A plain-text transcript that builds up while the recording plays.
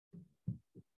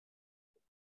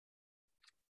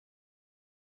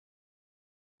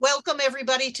Welcome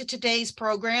everybody to today's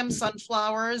program,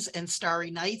 Sunflowers and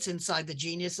Starry Nights Inside the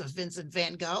Genius of Vincent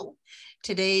Van Gogh.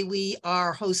 Today we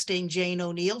are hosting Jane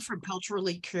Oneail from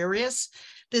Culturally Curious.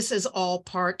 This is all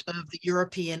part of the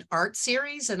European Art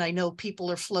Series, and I know people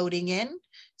are floating in,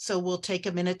 so we'll take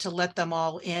a minute to let them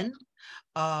all in.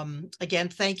 Again,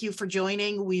 thank you for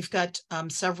joining. We've got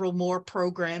several more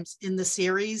programs in the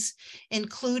series,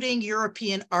 including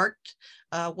European Art,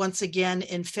 once again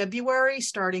in February,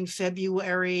 starting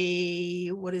February,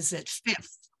 what is it,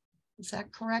 5th? Is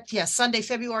that correct? Yes, Sunday,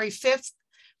 February 5th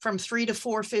from 3 to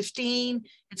 4:15.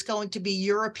 It's going to be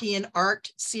European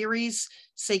Art Series,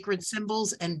 Sacred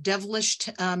Symbols and Devilish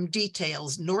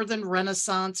Details, Northern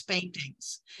Renaissance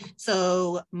Paintings.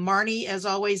 So Marnie, as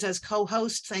always, as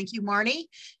co-host, thank you, Marnie.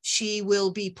 She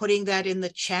will be putting that in the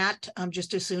chat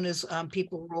just as soon as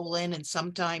people roll in and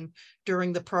sometime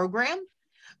during the program.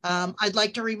 I'd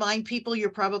like to remind people, you're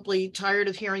probably tired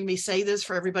of hearing me say this,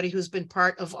 for everybody who's been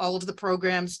part of all of the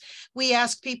programs. We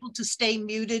ask people to stay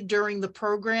muted during the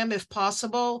program if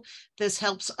possible. This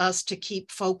helps us to keep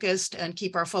focused and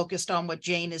keep our focused on what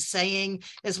Jane is saying,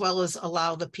 as well as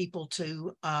allow the people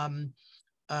to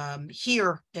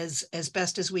hear as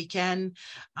best as we can.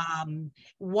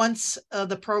 Once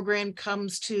the program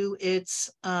comes to its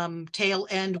tail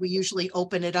end, we usually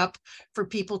open it up for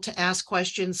people to ask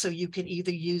questions. So you can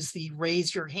either use the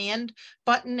raise your hand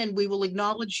button and we will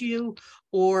acknowledge you,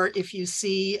 or if you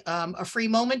see a free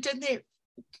moment in there,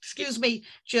 excuse me,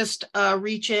 just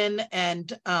reach in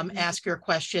and ask your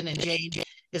question, and Jane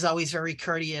is always very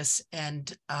courteous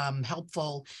and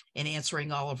helpful in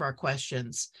answering all of our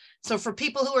questions. So for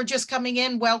people who are just coming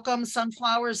in, welcome,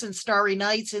 Sunflowers and Starry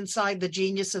Nights Inside the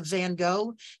Genius of Van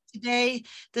Gogh. Today,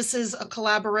 this is a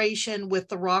collaboration with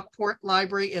the Rockport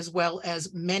Library as well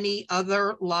as many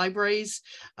other libraries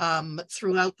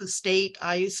throughout the state.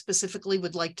 I specifically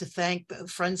would like to thank the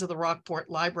Friends of the Rockport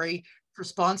Library for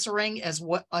sponsoring, as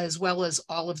well as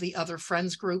all of the other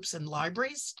Friends groups and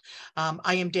libraries.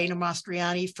 I am Dana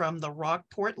Mastriani from the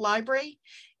Rockport Library.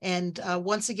 And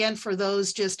once again, for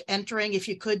those just entering, if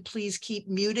you could please keep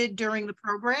muted during the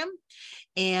program,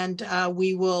 and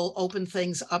we will open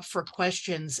things up for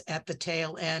questions at the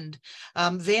tail end.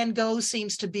 Van Gogh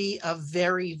seems to be a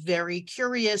very, very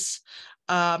curious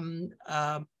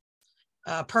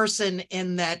person,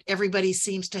 in that everybody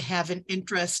seems to have an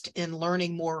interest in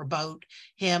learning more about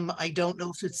him. I don't know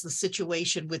if it's the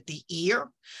situation with the ear.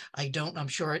 I'm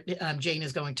sure Jane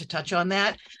is going to touch on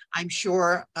that. I'm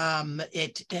sure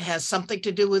it has something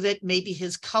to do with it. Maybe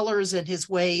his colors and his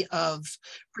way of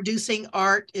producing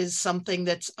art is something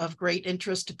that's of great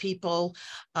interest to people.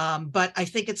 But I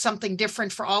think it's something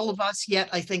different for all of us, yet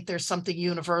I think there's something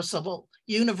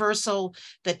universal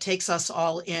that takes us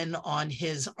all in on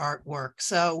his artwork.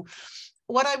 So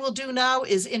what I will do now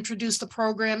is introduce the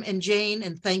program and Jane,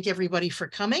 and thank everybody for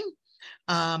coming.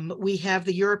 We have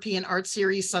the European Art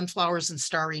Series, Sunflowers and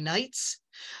Starry Nights.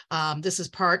 This is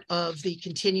part of the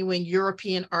continuing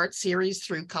European Art Series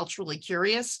through Culturally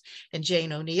Curious and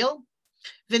Jane Oneail.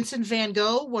 Vincent Van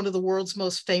Gogh, one of the world's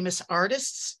most famous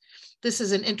artists. This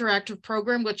is an interactive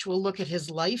program which will look at his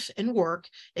life and work,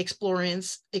 exploring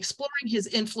his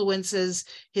influences,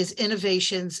 his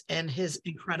innovations, and his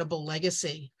incredible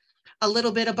legacy. A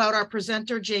little bit about our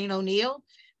presenter, Jane Oneail.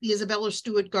 The Isabella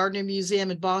Stewart Gardner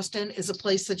Museum in Boston is a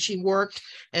place that she worked,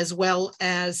 as well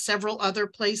as several other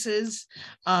places.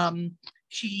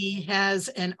 She has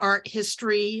an art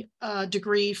history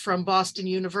degree from Boston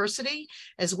University,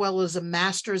 as well as a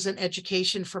master's in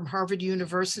education from Harvard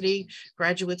University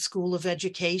Graduate School of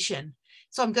Education.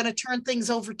 So I'm going to turn things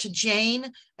over to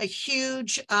Jane. A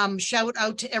huge shout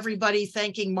out to everybody,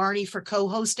 thanking Marnie for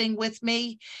co-hosting with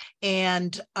me.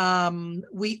 And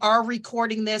we are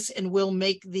recording this, and we'll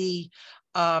make the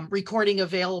recording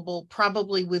available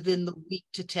probably within the week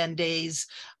to 10 days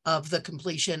of the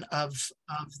completion of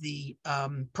the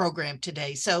program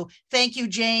today. So thank you,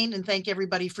 Jane, and thank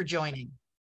everybody for joining.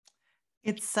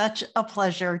 It's such a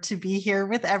pleasure to be here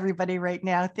with everybody right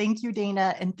now. Thank you,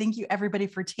 Dana, and thank you everybody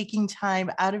for taking time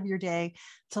out of your day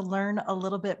to learn a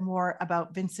little bit more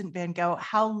about Vincent Van Gogh.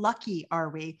 How lucky are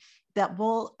we that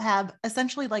we'll have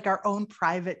essentially like our own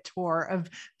private tour of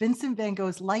Vincent Van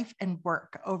Gogh's life and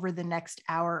work over the next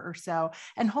hour or so.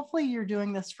 And hopefully you're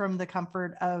doing this from the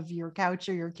comfort of your couch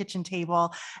or your kitchen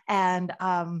table. And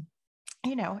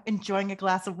enjoying a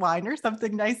glass of wine or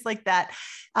something nice like that.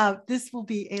 This will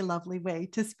be a lovely way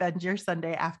to spend your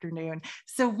Sunday afternoon.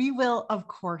 So we will, of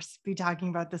course, be talking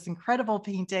about this incredible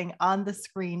painting on the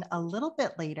screen a little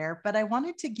bit later, but I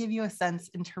wanted to give you a sense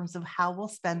in terms of how we'll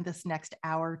spend this next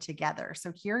hour together.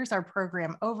 So here's our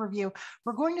program overview.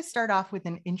 We're going to start off with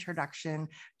an introduction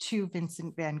to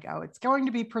Vincent Van Gogh. It's going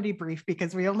to be pretty brief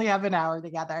because we only have an hour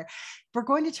together. We're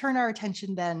going to turn our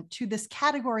attention then to this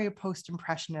category of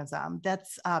post-impressionism.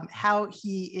 That's how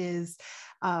he is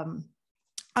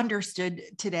understood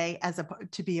today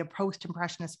to be a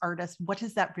post-impressionist artist. What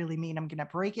does that really mean? I'm going to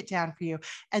break it down for you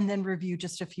and then review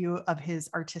just a few of his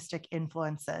artistic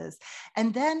influences.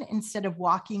 And then instead of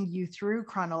walking you through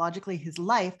chronologically his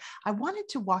life, I wanted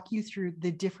to walk you through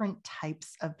the different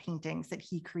types of paintings that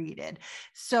he created.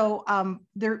 So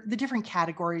they're the different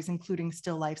categories, including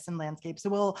still lifes and landscapes. So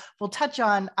we'll touch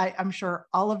on, I'm sure,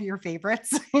 all of your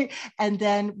favorites, and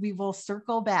then we will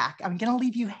circle back. I'm going to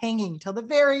leave you hanging till the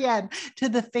very end to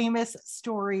the famous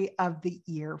story of the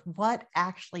ear. What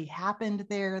actually happened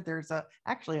there? There's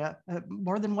actually a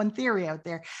more than one theory out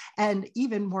there, and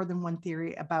even more than one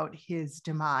theory about his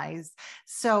demise.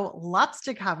 So lots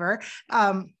to cover.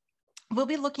 We'll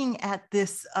be looking at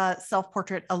this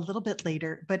self-portrait a little bit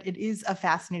later, but it is a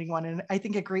fascinating one. And I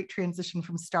think a great transition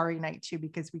from Starry Night too,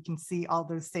 because we can see all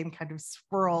those same kind of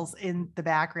swirls in the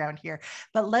background here.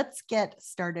 But let's get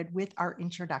started with our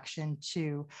introduction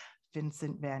to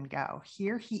Vincent Van Gogh.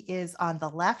 Here he is on the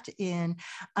left in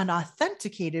an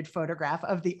authenticated photograph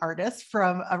of the artist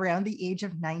from around the age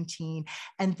of 19,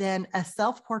 and then a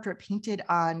self-portrait painted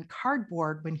on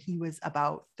cardboard when he was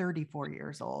about 34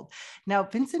 years old. Now,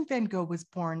 Vincent Van Gogh was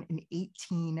born in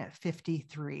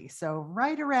 1853, so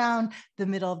right around the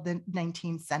middle of the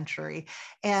 19th century.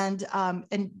 And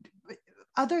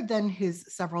other than his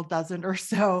several dozen or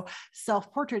so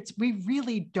self-portraits, we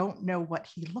really don't know what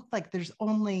he looked like. There's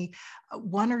only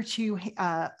one or two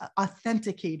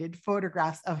authenticated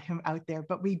photographs of him out there,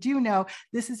 but we do know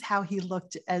this is how he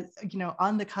looked as,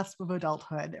 on the cusp of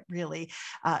adulthood, really.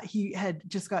 He had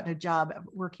just gotten a job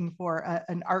working for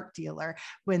an art dealer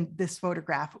when this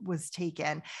photograph was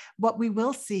taken. What we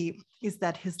will see is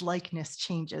that his likeness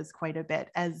changes quite a bit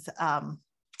as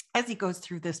he goes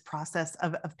through this process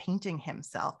of painting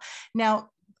himself. Now,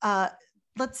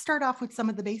 let's start off with some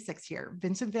of the basics here.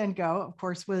 Vincent van Gogh, of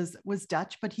course, was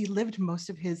Dutch, but he lived most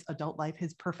of his adult life,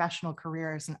 his professional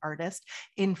career as an artist,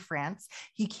 in France.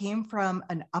 He came from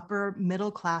an upper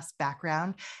middle class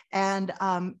background, and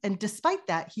despite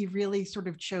that, he really sort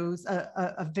of chose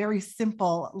a very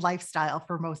simple lifestyle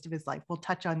for most of his life. We'll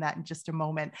touch on that in just a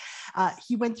moment.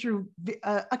 He went through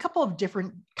a couple of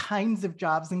different kinds of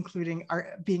jobs, including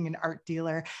being an art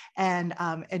dealer and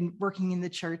working in the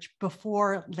church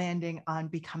before landing on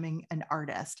becoming an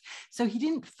artist. So he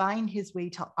didn't find his way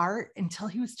to art until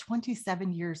he was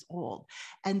 27 years old.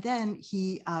 And then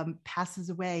he passes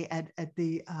away at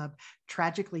the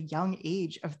tragically young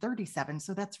age of 37.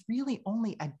 So that's really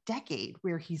only a decade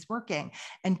where he's working.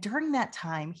 And during that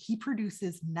time, he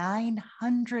produces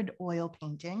 900 oil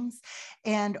paintings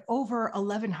and over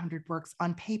 1,100 works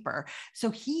on paper.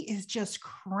 So he is just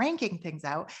cranking things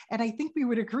out. And I think we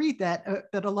would agree that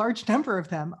a large number of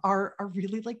them are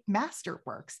really like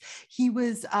masterworks. He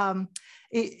was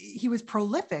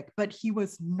prolific, but he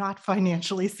was not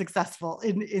financially successful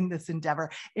in this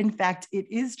endeavor. In fact, it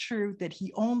is true that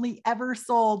he only ever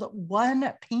sold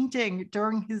one painting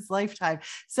during his lifetime.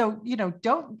 So,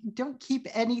 don't keep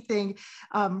anything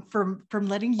from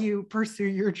letting you pursue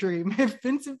your dream. If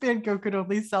Vincent van Gogh could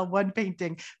only sell one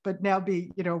painting, but now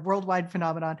be, a worldwide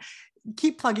phenomenon,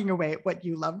 keep plugging away at what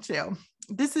you love to.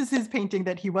 This is his painting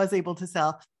that he was able to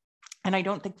sell. And I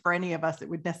don't think for any of us, it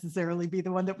would necessarily be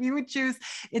the one that we would choose.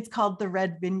 It's called The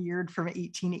Red Vineyard from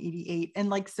 1888. And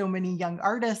like so many young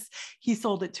artists, he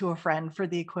sold it to a friend for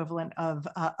the equivalent of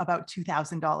about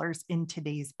 $2,000 in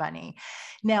today's money.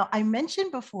 Now, I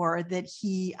mentioned before that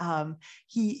he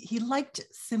liked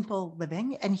simple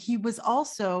living, and he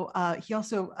also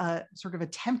sort of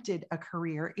attempted a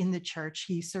career in the church.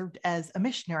 He served as a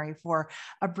missionary for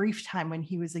a brief time when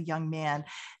he was a young man.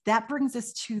 That brings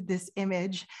us to this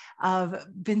image of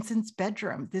Vincent's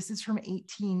bedroom. This is from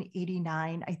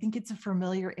 1889. I think it's a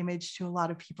familiar image to a lot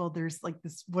of people. There's like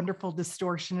this wonderful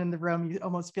distortion in the room. You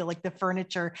almost feel like the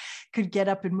furniture could get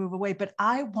up and move away. But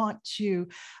I want to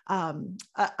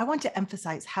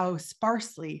emphasize how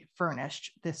sparsely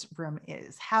furnished this room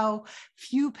is, how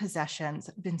few possessions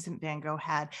Vincent van Gogh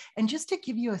had, and just to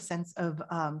give you a sense of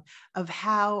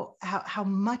how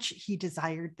much he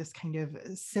desired this kind of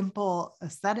simple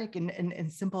aesthetic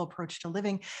and simple approach to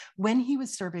living. when he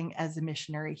was serving as a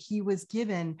missionary, he was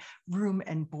given room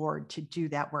and board to do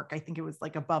that work. I think it was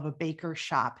like above a baker's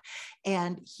shop,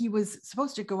 and he was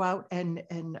supposed to go out and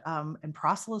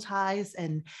proselytize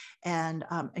and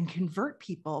convert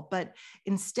people. But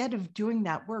instead of doing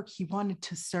that work, he wanted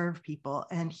to serve people,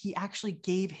 and he actually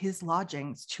gave his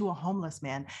lodgings to a homeless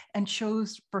man and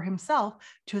chose for himself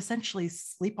to essentially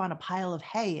sleep on a pile of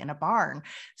hay in a barn.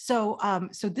 So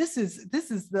this is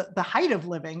the height of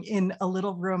living in a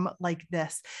little room like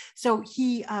this. So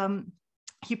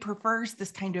he prefers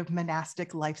this kind of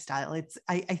monastic lifestyle.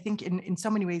 I think in so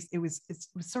many ways it was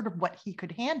sort of what he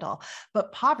could handle,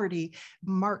 but poverty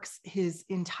marks his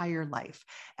entire life.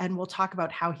 And we'll talk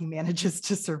about how he manages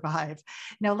to survive.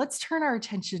 Now let's turn our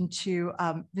attention to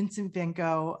Vincent Van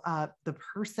Gogh, the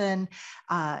person,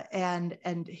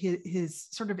 and his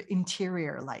sort of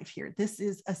interior life here. This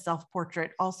is a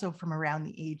self-portrait also from around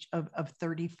the age of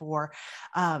 34,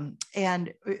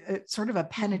 and sort of a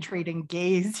penetrating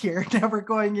gaze here. Now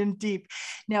we're going in deep.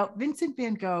 Now, Vincent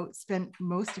Van Gogh spent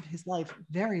most of his life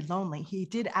very lonely. He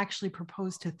did actually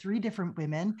propose to 3 different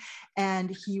women,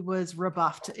 and he was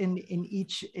rebuffed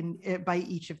by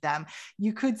each of them.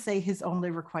 You could say his only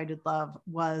requited love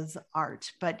was art,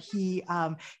 but he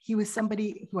was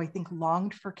somebody who I think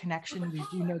longed for connection. We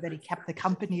do know that he kept the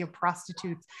company of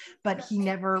prostitutes, but he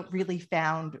never really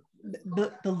found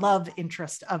the love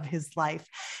interest of his life.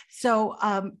 So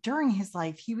during his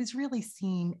life, he was really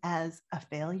seen as a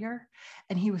failure,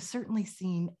 and he was certainly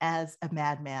seen as a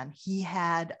madman. He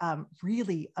had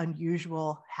really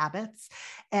unusual habits.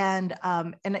 And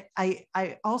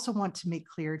I also want to make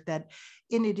clear that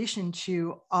in addition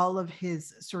to all of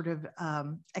his sort of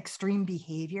extreme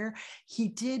behavior, he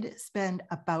did spend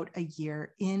about a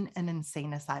year in an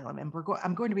insane asylum. And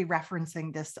I'm going to be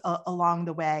referencing this along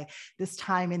the way, this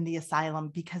time in the asylum,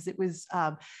 because it was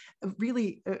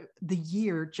really the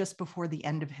year just before the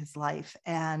end of his life.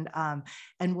 And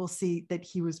we'll see that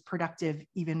he was productive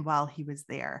even while he was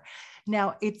there.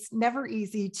 Now, it's never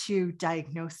easy to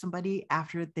diagnose somebody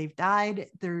after they've died.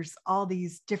 There's all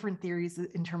these different theories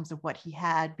in terms of what he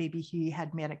had. Maybe he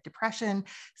had manic depression.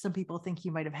 Some people think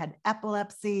he might have had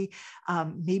epilepsy,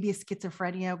 maybe a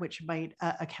schizophrenia, which might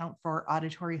account for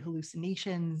auditory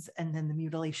hallucinations, and then the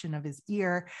mutilation of his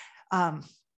ear.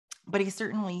 But he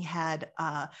certainly had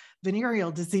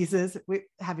venereal diseases,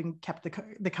 having kept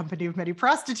the company of many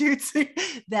prostitutes,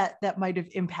 that might have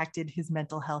impacted his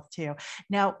mental health too.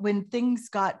 Now, when things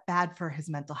got bad for his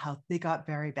mental health, they got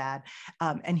very bad.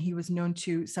 And he was known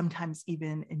to sometimes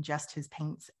even ingest his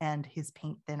paints and his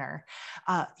paint thinner.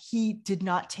 He did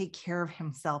not take care of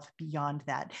himself beyond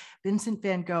that. Vincent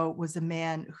Van Gogh was a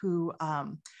man who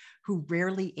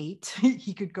rarely ate.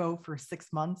 He could go for 6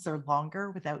 months or longer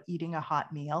without eating a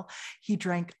hot meal. He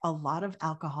drank a lot of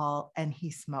alcohol, and he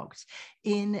smoked.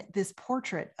 In this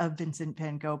portrait of Vincent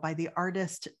Van Gogh by the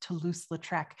artist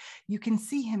Toulouse-Lautrec, you can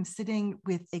see him sitting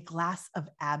with a glass of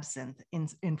absinthe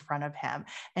in front of him.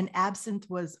 And absinthe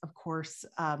was, of course,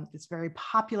 this very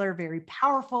popular, very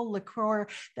powerful liqueur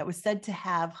that was said to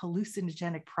have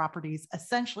hallucinogenic properties.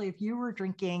 Essentially, if you were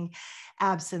drinking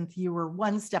absinthe, you were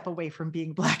one step away from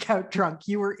being blackout drunk.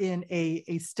 You were in a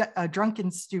drunken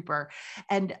stupor.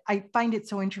 And I find it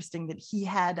so interesting that he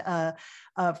had a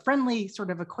friendly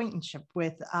sort of acquaintanceship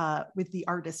with the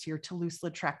artist here,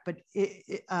 Toulouse-Lautrec, but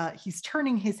he's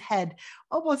turning his head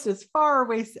almost as far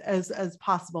away as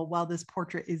possible while this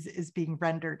portrait is being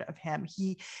rendered of him.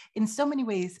 He, in so many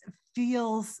ways,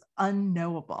 feels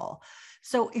unknowable.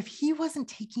 So if he wasn't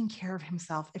taking care of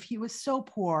himself, if he was so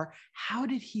poor, how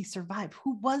did he survive?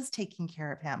 Who was taking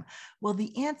care of him? Well,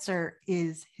 the answer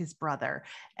is his brother.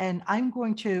 And I'm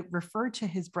going to refer to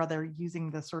his brother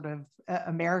using the sort of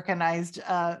Americanized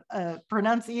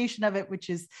pronunciation of it, which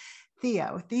is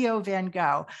Theo Van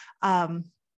Gogh.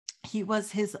 He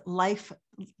was his lifeline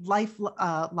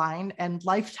and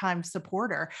lifetime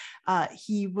supporter.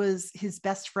 He was his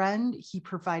best friend. He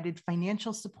provided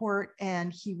financial support,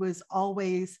 and he was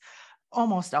almost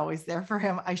always there for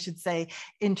him, I should say,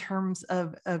 in terms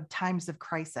of times of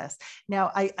crisis.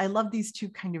 Now, I love these two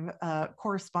kind of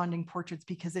corresponding portraits,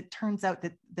 because it turns out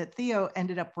that Theo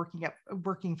ended up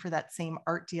working for that same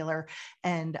art dealer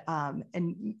and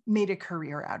made a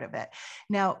career out of it.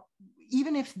 Now,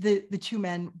 even if the two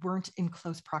men weren't in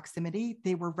close proximity,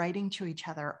 they were writing to each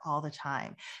other all the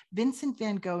time. Vincent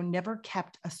Van Gogh never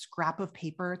kept a scrap of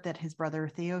paper that his brother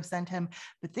Theo sent him,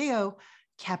 but Theo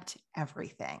kept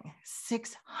everything,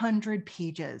 600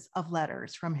 pages of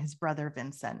letters from his brother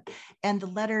Vincent. And the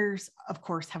letters, of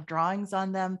course, have drawings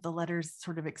on them. The letters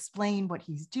sort of explain what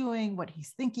he's doing, what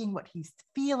he's thinking, what he's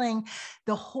feeling,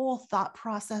 the whole thought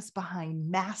process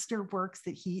behind masterworks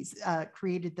that he's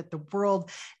created that the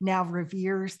world now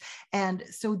reveres. And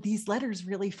so these letters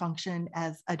really function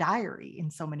as a diary in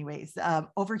so many ways.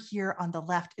 Over here on the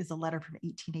left is a letter from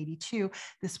 1882.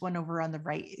 This one over on the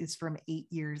right is from 8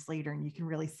 years later. And you can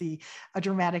really see a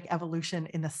dramatic evolution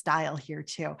in the style here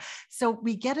too. So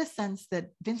we get a sense that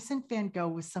Vincent van Gogh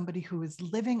was somebody who was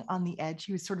living on the edge.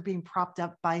 He was sort of being propped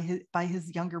up by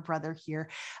his younger brother here.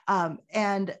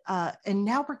 And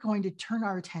now we're going to turn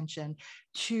our attention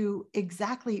to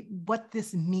exactly what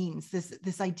this means,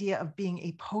 this idea of being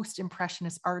a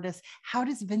post-impressionist artist. How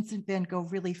does Vincent van Gogh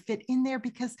really fit in there?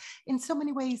 Because in so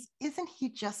many ways, isn't he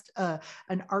just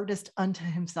an artist unto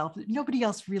himself? Nobody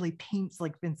else really paints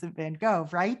like Vincent van Gogh,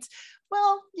 right?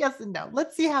 Well, yes and no.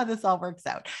 Let's see how this all works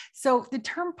out. So the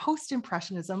term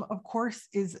post-impressionism, of course,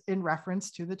 is in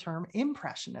reference to the term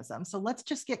impressionism. So let's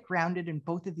just get grounded in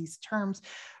both of these terms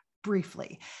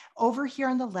briefly. Over here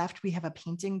on the left, we have a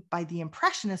painting by the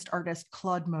Impressionist artist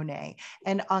Claude Monet.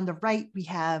 And on the right, we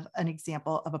have an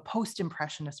example of a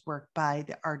post-impressionist work by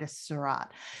the artist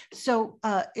Seurat. So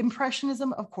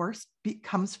Impressionism, of course,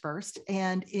 comes first,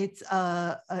 and it's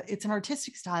an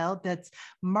artistic style that's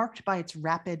marked by its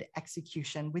rapid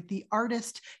execution, with the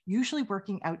artist usually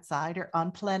working outside or on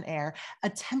plein air,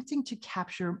 attempting to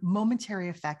capture momentary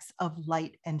effects of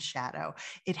light and shadow.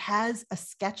 It has a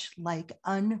sketch-like,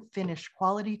 unfinished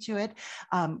quality to it.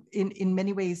 In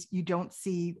many ways, you don't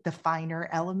see the finer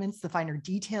elements, the finer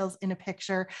details in a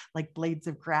picture, like blades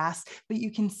of grass, but you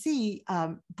can see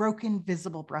broken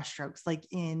visible brushstrokes, like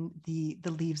in the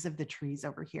leaves of the trees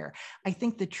over here. I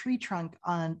think the tree trunk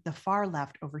on the far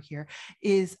left over here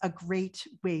is a great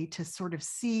way to sort of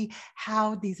see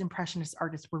how these Impressionist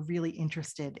artists were really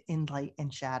interested in light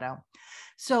and shadow.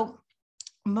 So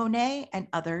Monet and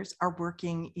others are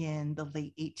working in the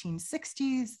late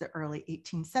 1860s, the early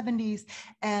 1870s,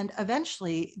 and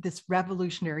eventually this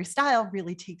revolutionary style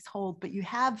really takes hold. But you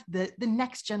have the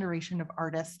next generation of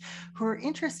artists who are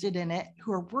interested in it,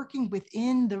 who are working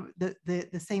within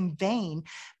the same vein,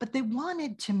 but they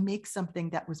wanted to make something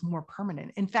that was more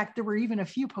permanent. In fact, there were even a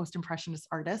few post-impressionist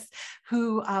artists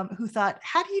who thought,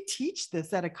 how do you teach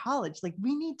this at a college? Like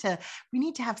we need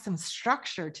to have some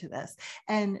structure to this.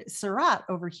 And Seurat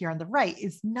over here on the right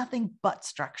is nothing but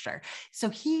structure. So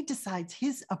he decides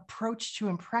his approach to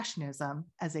Impressionism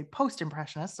as a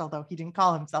post-impressionist, although he didn't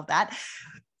call himself that,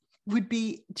 would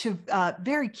be to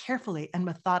very carefully and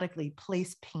methodically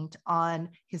place paint on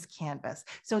his canvas.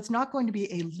 So it's not going to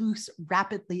be a loose,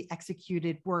 rapidly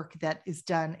executed work that is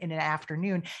done in an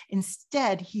afternoon.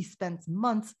 Instead, he spends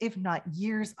months, if not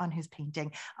years, on his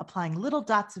painting, applying little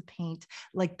dots of paint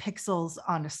like pixels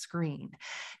on a screen.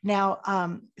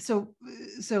 Now, so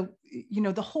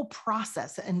the whole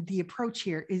process and the approach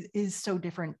here is so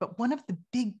different, but one of the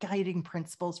big guiding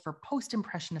principles for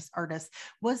post-impressionist artists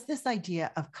was this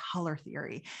idea of color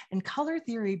theory. And color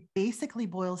theory basically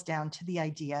boils down to the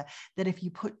idea that if you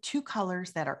put two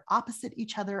colors that are opposite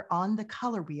each other on the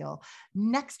color wheel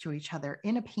next to each other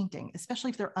in a painting,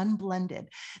 especially if they're unblended,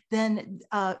 then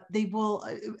they will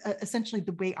essentially,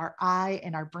 the way our eye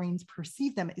and our brains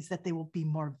perceive them is that they will be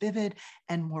more vivid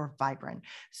and more vibrant.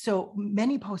 So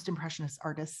many post-impressionist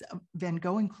artists, Van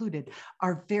Gogh included,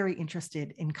 are very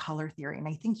interested in color theory. And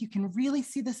I think you can really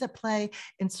see this at play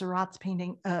in Seurat's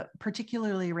painting,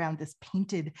 particularly around this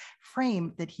painted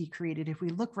frame that he created. If we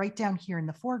look right down here in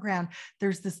the foreground,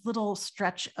 there's this little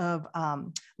stretch of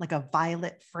like a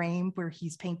violet frame where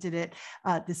he's painted it,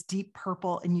 this deep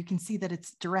purple, and you can see that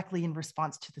it's directly in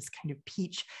response to this kind of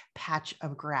peach patch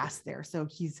of grass there. So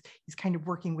he's kind of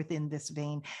working within this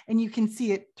vein, and you can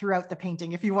see it throughout the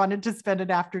painting if you wanted to spend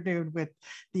an afternoon with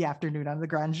The Afternoon on the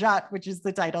Grand Jatte, which is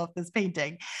the title of this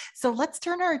painting. So let's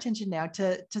turn our attention now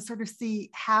to sort of see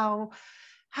how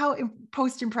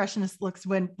post-impressionist looks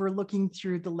when we're looking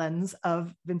through the lens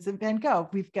of Vincent van Gogh.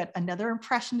 We've got another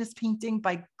impressionist painting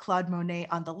by Claude Monet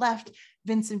on the left,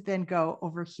 Vincent van Gogh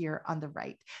over here on the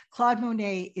right. Claude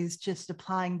Monet is just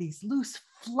applying these loose,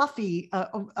 fluffy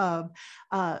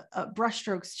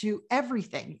brushstrokes to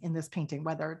everything in this painting,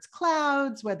 whether it's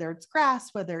clouds, whether it's grass,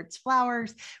 whether it's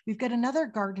flowers. We've got another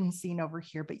garden scene over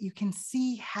here, but you can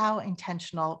see how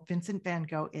intentional Vincent van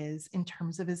Gogh is in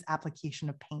terms of his application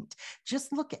of paint.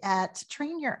 Just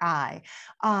train your eye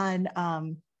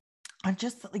on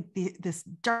just like this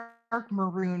dark dark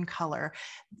maroon color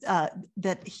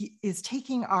that he is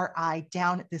taking our eye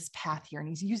down this path here. And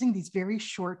he's using these very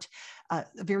short,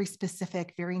 very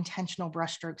specific, very intentional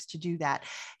brushstrokes to do that.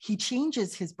 He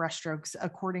changes his brushstrokes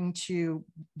according to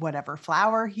whatever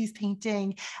flower he's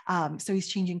painting. So he's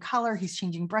changing color, he's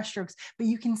changing brushstrokes, but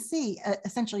you can see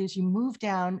essentially as you move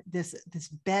down this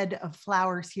bed of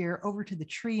flowers here over to the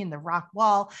tree and the rock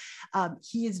wall,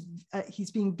 he's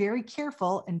being very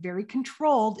careful and very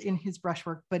controlled in his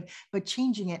brushwork, but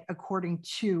changing it according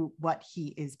to what he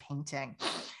is painting.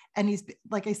 And he's,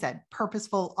 like I said,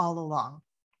 purposeful all along.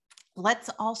 Let's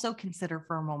also consider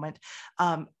for a moment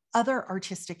other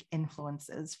artistic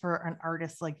influences for an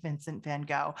artist like Vincent Van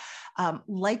Gogh.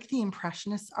 Like the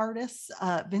Impressionist artists,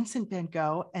 Vincent Van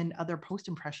Gogh and other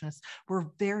post-Impressionists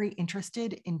were very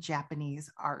interested in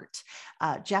Japanese art.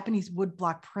 Japanese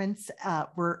woodblock prints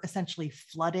were essentially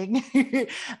flooding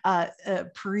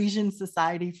Parisian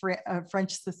society,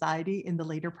 French society in the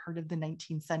later part of the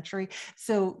 19th century.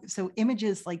 So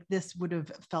images like this would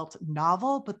have felt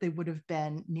novel, but they would have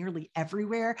been nearly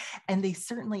everywhere. And they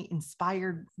certainly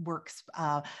inspired works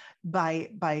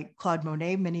by Claude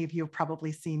Monet. Many of you have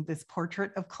probably seen this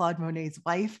portrait of Claude Monet's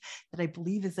wife that I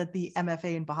believe is at the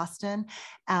MFA in Boston.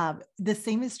 The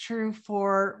same is true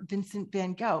for Vincent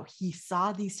Van Gogh. He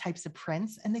saw these types of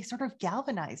prints and they sort of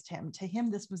galvanized him. To him,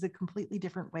 this was a completely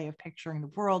different way of picturing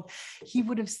the world. He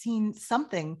would have seen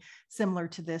something similar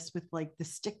to this with like the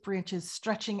stick branches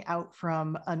stretching out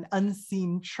from an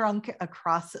unseen trunk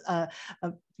across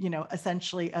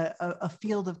essentially a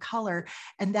field of color.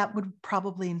 And that would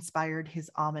probably inspired his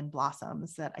almond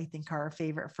blossoms that I think are a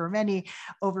favorite for many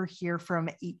over here from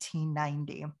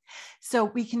 1890. So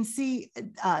we can see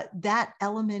that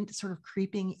element sort of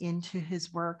creeping into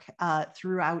his work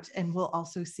throughout, and we'll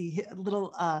also see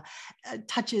little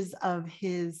touches of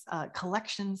his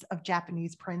collections of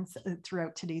Japanese prints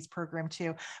throughout today's program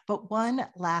too. But one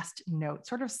last note,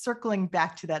 sort of circling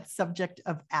back to that subject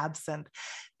of absinthe,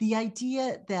 the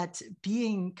idea that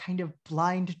being kind of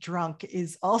blind drunk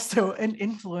is also an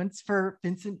influence for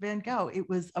Vincent Van Gogh. It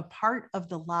was a part of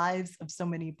the lives of so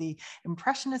many of the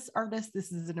Impressionist artists.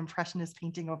 This is an Impressionist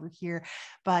painting over here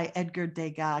by Edgar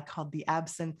Degas called The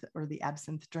Absinthe or The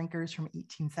Absinthe Drinkers from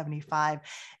 1875.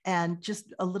 And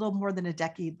just a little more than a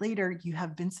decade later, you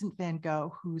have Vincent Van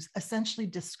Gogh, who's essentially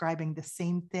describing the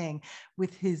same thing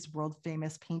with his world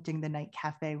famous painting, The Night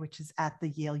Cafe, which is at the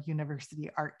Yale University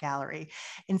Art Gallery.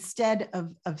 Instead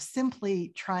of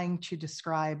simply trying to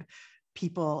describe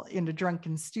people in a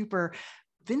drunken stupor,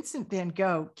 Vincent Van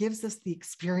Gogh gives us the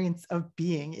experience of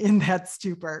being in that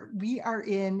stupor. We are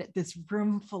in this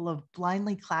room full of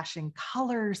blindly clashing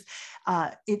colors.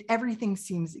 Everything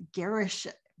seems garish,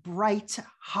 bright,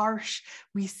 harsh.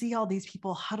 We see all these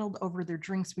people huddled over their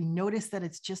drinks. We notice that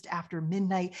it's just after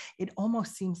midnight. It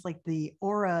almost seems like the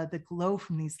aura, the glow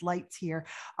from these lights here,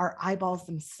 are eyeballs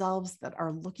themselves that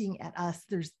are looking at us.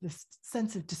 There's this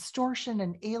sense of distortion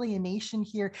and alienation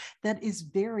here that is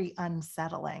very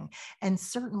unsettling. And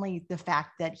certainly the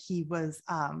fact that he was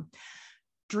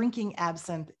drinking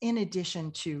absinthe, in addition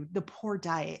to the poor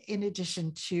diet, in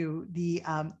addition to the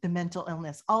mental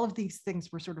illness, all of these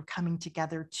things were sort of coming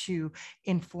together to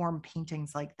inform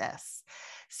paintings like this.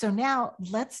 So now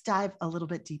let's dive a little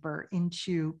bit deeper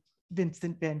into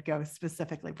Vincent Van Gogh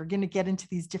specifically. We're going to get into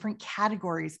these different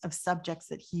categories of subjects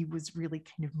that he was really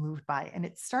kind of moved by. And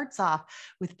it starts off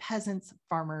with peasants,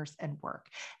 farmers, and work.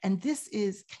 And this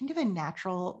is kind of a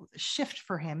natural shift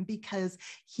for him because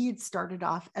he had started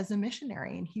off as a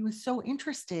missionary and he was so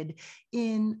interested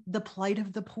in the plight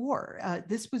of the poor.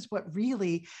 This was what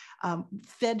really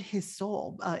fed his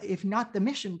soul. If not the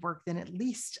mission work, then at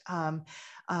least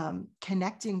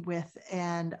connecting with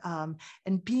and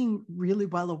being really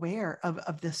well aware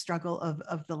of the struggle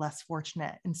of the less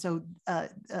fortunate. And so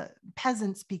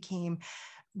peasants became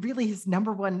really his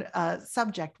number one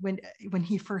subject when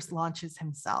he first launches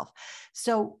himself.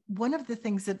 So one of the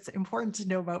things that's important to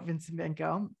know about Vincent Van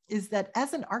Gogh is that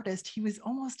as an artist, he was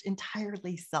almost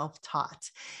entirely self-taught.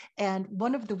 And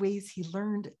one of the ways he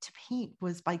learned to paint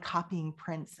was by copying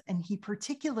prints. And he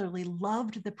particularly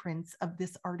loved the prints of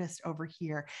this artist over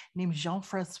here named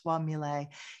Jean-François Millet.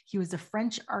 He was a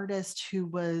French artist who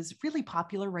was really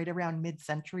popular right around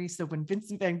mid-century. So when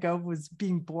Vincent Van Gogh was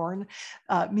being born,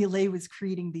 Millet was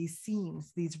creating these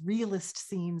scenes, these realist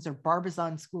scenes or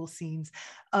Barbizon school scenes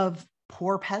of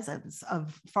poor peasants,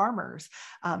 of farmers.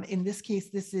 In this case,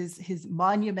 this is his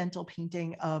monumental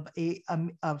painting of a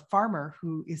farmer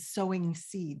who is sowing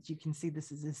seeds. You can see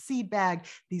this is his seed bag.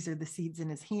 These are the seeds in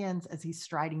his hands as he's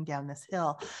striding down this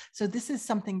hill. So this is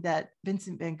something that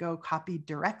Vincent van Gogh copied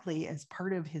directly as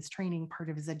part of his training, part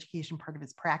of his education, part of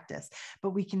his practice.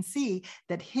 But we can see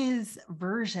that his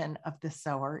version of the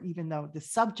sower, even though the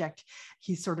subject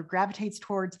he sort of gravitates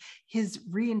towards, his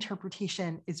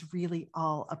reinterpretation is really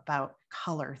all about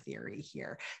color theory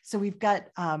here. So we've got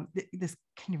this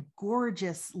kind of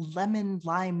gorgeous lemon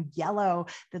lime yellow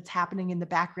that's happening in the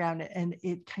background, and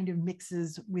it kind of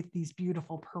mixes with these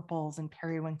beautiful purples and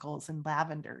periwinkles and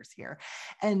lavenders here.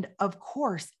 And of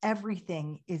course,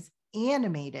 everything is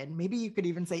animated, maybe you could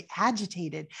even say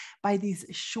agitated, by these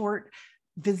short,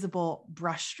 visible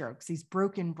brushstrokes, these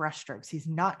broken brushstrokes. He's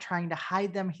not trying to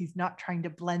hide them. He's not trying to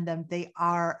blend them. They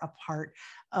are a part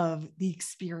of the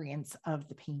experience of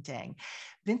the painting.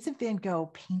 Vincent van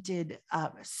Gogh painted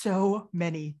so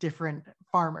many different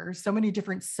farmers, so many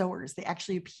different sowers. They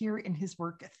actually appear in his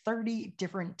work 30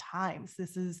 different times.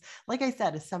 This is, like I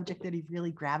said, a subject that he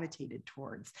really gravitated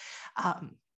towards.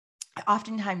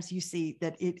 Oftentimes you see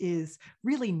that it is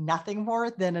really nothing more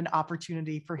than an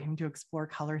opportunity for him to explore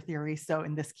color theory. So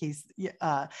in this case,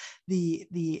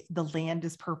 the land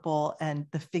is purple and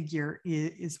the figure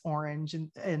is orange,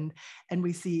 and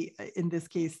we see in this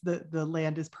case the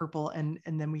land is purple, and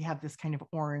then we have this kind of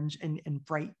orange and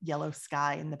bright yellow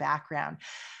sky in the background.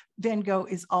 Van Gogh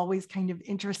is always kind of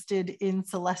interested in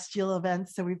celestial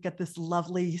events. So we've got this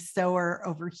lovely sower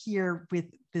over here with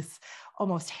this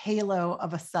almost halo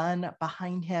of a sun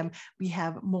behind him. We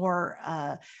have more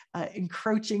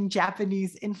encroaching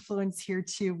Japanese influence here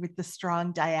too, with the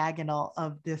strong diagonal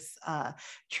of this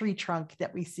tree trunk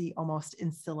that we see almost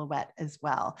in silhouette as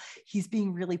well. He's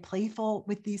being really playful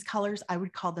with these colors. I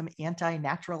would call them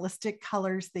anti-naturalistic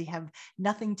colors. They have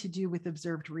nothing to do with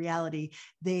observed reality.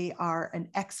 They are an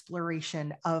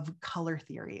exploration of color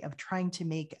theory, of trying to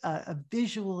make a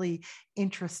visually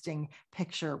interesting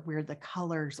picture where the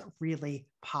colors really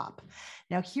pop.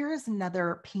 Now, here is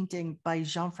another painting by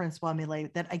Jean-François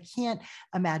Millet that I can't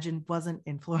imagine wasn't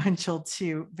influential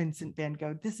to Vincent van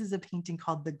Gogh. This is a painting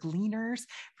called The Gleaners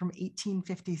from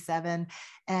 1857,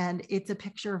 and it's a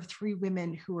picture of three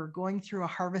women who are going through a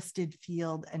harvested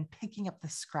field and picking up the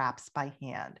scraps by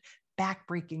hand.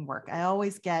 Back-breaking work. I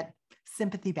always get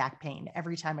sympathy back pain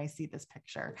every time I see this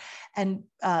picture. And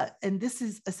this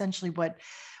is essentially what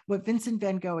Vincent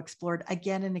van Gogh explored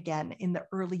again and again in the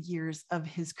early years of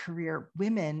his career.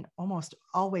 Women, almost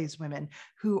always women,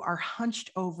 who are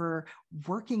hunched over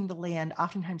working the land.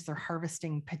 Oftentimes they're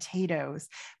harvesting potatoes,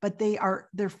 but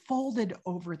they're folded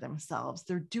over themselves.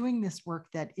 They're doing this work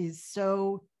that is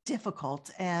so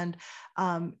difficult, and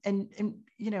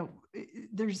you know,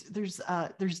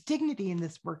 there's dignity in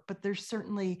this work, but there's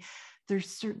certainly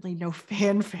no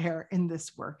fanfare in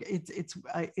this work.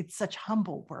 It's such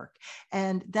humble work,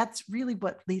 and that's really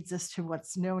what leads us to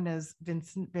what's known as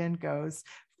Vincent van Gogh's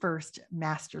first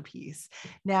masterpiece.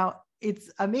 Now,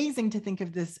 it's amazing to think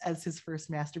of this as his first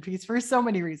masterpiece for so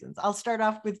many reasons. I'll start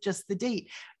off with just the date.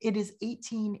 It is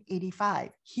 1885.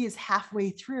 He is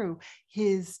halfway through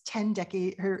his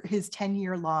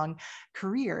 10-year long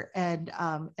career.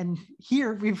 And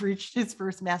here we've reached his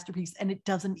first masterpiece, and it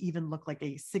doesn't even look like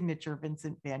a signature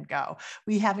Vincent van Gogh.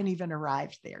 We haven't even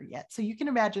arrived there yet. So you can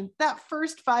imagine that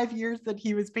first 5 years that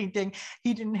he was painting,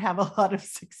 he didn't have a lot of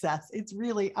success. It's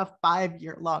really a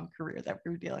 5-year long career that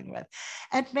we're dealing with.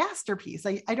 And masterpiece,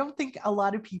 I don't think a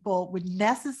lot of people would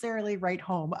necessarily write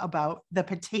home about the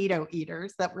potato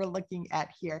eaters that we're looking at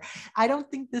here. I don't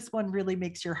think this one really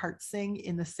makes your heart sing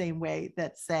in the same way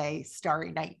that, say,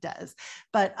 Starry Night does.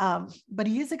 But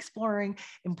he is exploring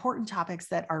important topics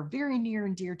that are very near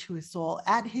and dear to his soul.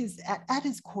 At his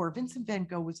core, Vincent van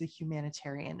Gogh was a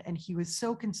humanitarian, and he was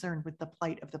so concerned with the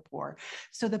plight of the poor.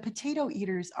 So the potato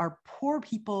eaters are poor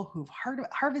people who've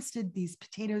harvested these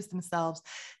potatoes themselves.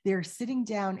 They're sitting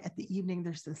down at the evening.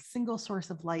 There's a single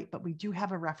source of light, but we do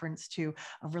have a reference to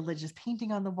a religious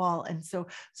painting on the wall. And so,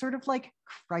 sort of like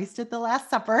Christ at the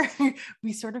Last Supper,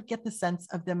 we sort of get the sense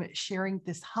of them sharing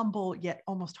this humble yet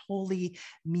almost holy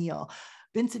meal.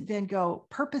 Vincent van Gogh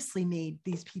purposely made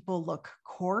these people look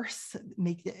coarse,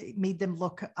 made them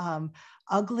look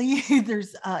ugly.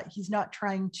 He's not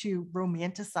trying to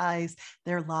romanticize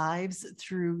their lives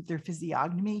through their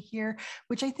physiognomy here,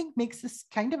 which I think makes this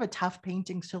kind of a tough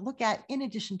painting to look at, in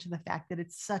addition to the fact that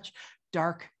it's such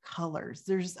dark colors.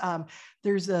 There's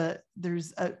a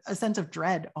sense of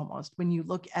dread almost when you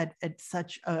look at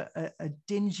such a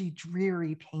dingy,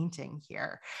 dreary painting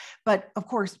here. But of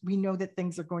course, we know that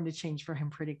things are going to change for him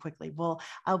pretty quickly.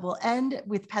 I will end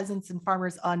with peasants and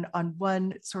farmers on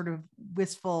one sort of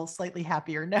wistful, slightly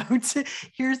happier note.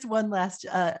 Here's one last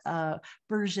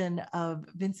version of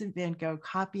Vincent Van Gogh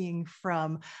copying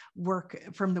from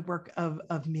the work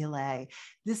of Millet.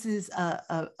 This is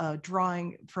a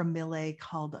drawing from Millet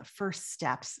called First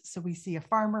Steps. So we see a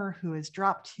farmer who has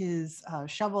dropped his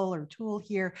shovel or tool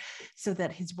here so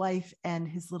that his wife and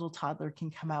his little toddler can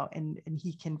come out and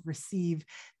he can receive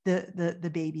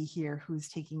the baby here who's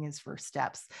taking his first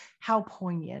steps. How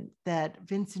poignant that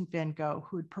Vincent Van Gogh,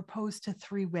 who had proposed to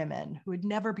 3 women, who had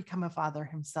never become a father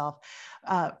himself,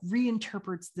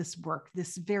 reinterprets this work,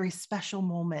 this very special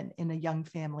moment in a young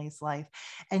family's life.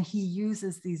 And he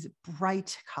uses these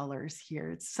bright colors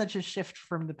here. It's such a shift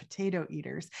from the potato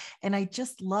eaters. And I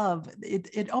just love it.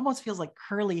 It almost feels like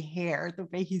curly hair, the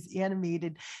way he's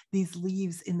animated these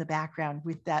leaves in the background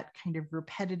with that kind of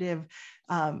repetitive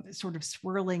sort of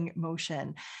swirling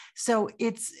motion. So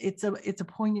it's a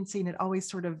poignancy, and it always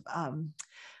sort of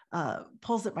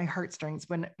pulls at my heartstrings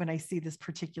when I see this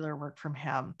particular work from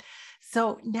him.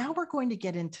 So now we're going to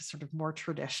get into sort of more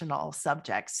traditional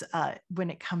subjects when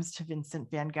it comes to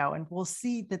Vincent van Gogh, and we'll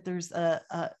see that there's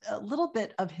a little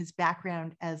bit of his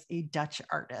background as a Dutch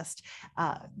artist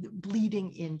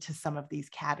bleeding into some of these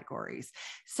categories.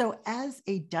 So as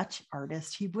a Dutch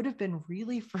artist, he would have been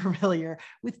really familiar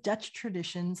with Dutch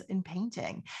traditions in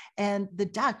painting. And the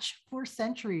Dutch, for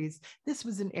centuries, this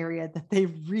was an area that they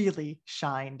really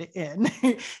shined in.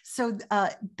 So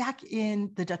back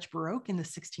in the Dutch Baroque in the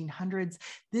 1600s,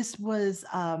 this was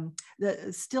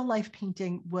the still life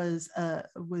painting was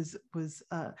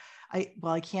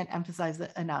I can't emphasize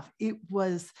it enough. It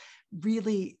was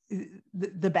really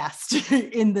the best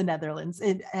in the Netherlands.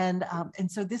 And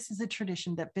so this is a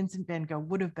tradition that Vincent van Gogh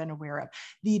would have been aware of,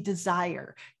 the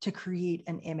desire to create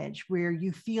an image where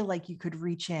you feel like you could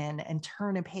reach in and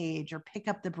turn a page or pick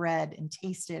up the bread and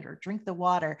taste it or drink the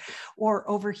water, or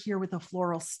over here with a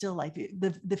floral still life,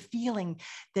 the feeling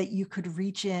that you could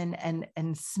reach in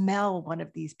and smell one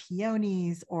of these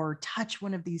peonies or touch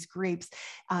one of these grapes.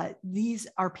 These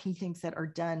are paintings that are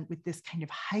done with this kind of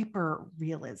hyper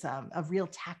realism, a real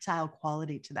tactile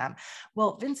quality to them.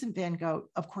 Well, Vincent van Gogh,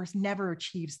 of course, never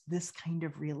achieves this kind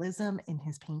of realism in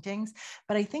his paintings,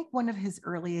 but I think one of his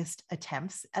earliest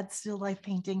attempts at still life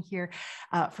painting here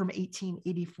from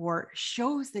 1884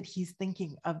 shows that he's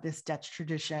thinking of this Dutch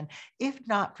tradition, if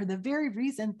not for the very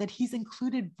reason that he's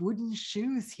included wooden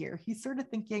shoes here. He's sort of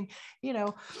thinking,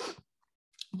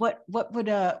 what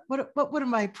would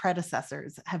my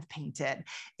predecessors have painted?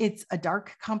 It's a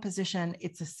dark composition.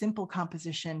 It's a simple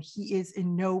composition. He is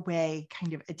in no way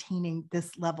kind of attaining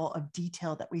this level of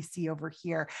detail that we see over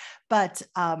here, but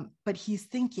he's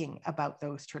thinking about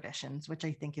those traditions, which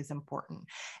I think is important.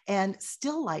 And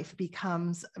still life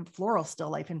becomes, floral still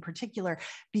life in particular,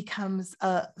 becomes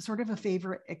a sort of a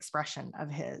favorite expression of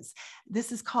his.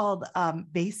 This is called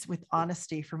Base with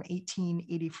Honesty from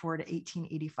 1884 to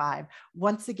 1885.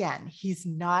 Once again, he's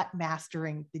not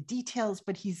mastering the details,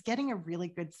 but he's getting a really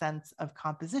good sense of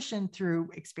composition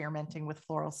through experimenting with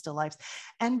floral still lifes.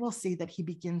 And we'll see that he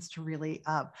begins to really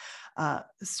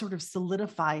sort of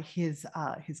solidify his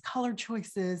color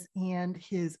choices and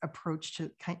his approach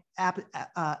to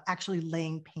actually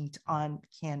laying paint on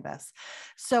canvas.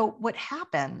 So what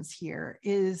happens here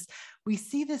is we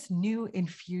see this new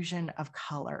infusion of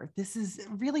color. This is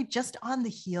really just on the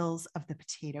heels of the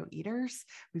potato eaters.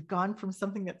 We've gone from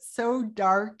something that's so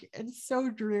dark and so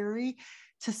dreary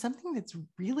to something that's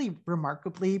really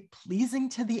remarkably pleasing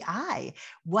to the eye.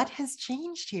 What has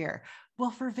changed here?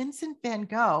 Well, for Vincent van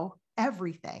Gogh,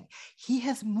 everything. He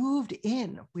has moved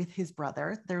in with his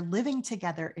brother. They're living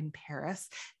together in Paris.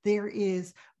 There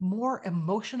is more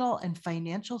emotional and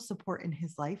financial support in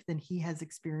his life than he has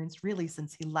experienced really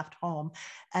since he left home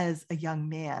as a young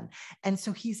man. And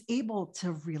so he's able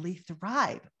to really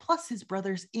thrive. Plus his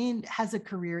brother's has a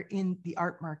career in the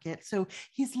art market. So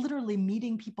he's literally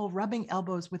meeting people, rubbing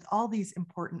elbows with all these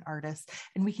important artists.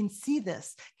 And we can see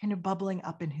this kind of bubbling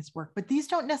up in his work. But these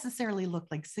don't necessarily look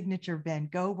like signature Van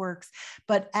Gogh works.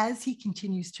 But as he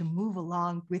continues to move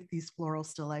along with these floral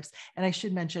still lifes, and I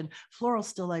should mention, floral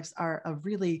still lifes are a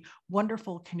really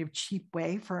wonderful kind of cheap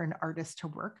way for an artist to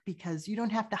work because you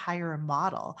don't have to hire a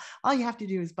model. All you have to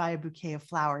do is buy a bouquet of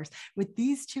flowers. With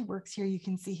these two works here, you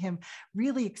can see him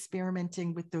really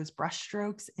experimenting with those brush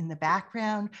strokes in the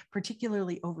background,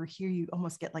 particularly over here, you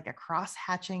almost get like a cross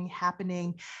hatching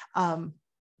happening.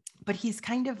 but he's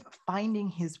kind of finding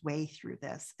his way through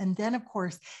this. And then, of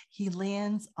course, he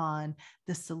lands on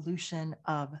the solution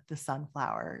of the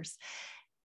sunflowers.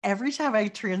 Every time I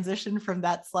transition from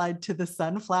that slide to the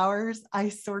sunflowers, I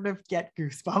sort of get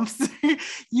goosebumps.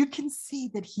 You can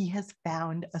see that he has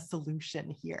found a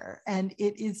solution here. And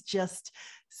it is just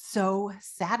so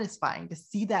satisfying to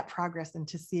see that progress and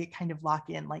to see it kind of lock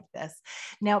in like this.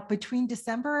 Now, between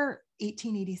December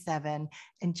 1887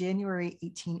 and January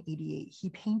 1888, he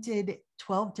painted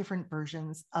 12 different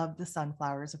versions of the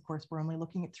sunflowers. Of course, we're only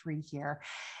looking at 3 here.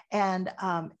 And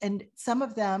some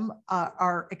of them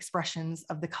are expressions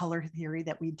of the color theory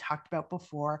that we talked about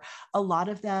before. A lot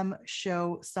of them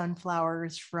show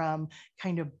sunflowers from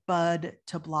kind of bud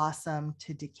to blossom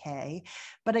to decay.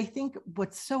 But I think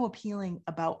what's so appealing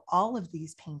about all of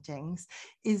these paintings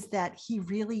is that he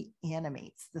really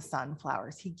animates the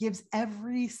sunflowers. He gives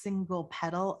every single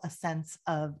petal a sense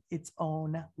of its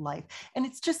own life. And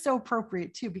it's just so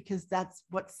appropriate too, because that's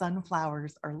what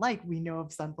sunflowers are like. We know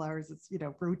of sunflowers as,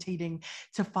 rotating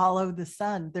to follow the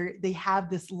sun. They have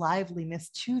this liveliness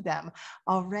to them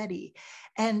already.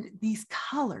 And these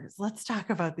colors, let's talk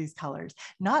about these colors.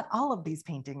 Not all of these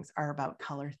paintings are about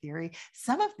color theory.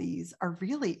 Some of these are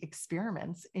really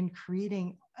experiments in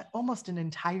creating almost an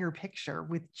entire picture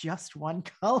with just one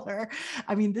color.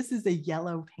 I mean, this is a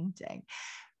yellow painting.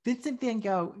 Vincent van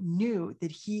Gogh knew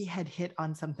that he had hit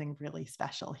on something really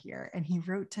special here, and he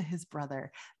wrote to his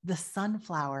brother, "The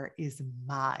sunflower is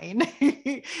mine."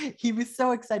 He was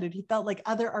so excited. He felt like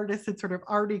other artists had sort of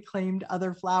already claimed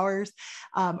other flowers,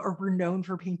 or were known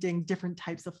for painting different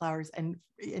types of flowers, and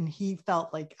he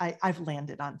felt like, I've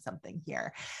landed on something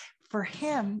here. For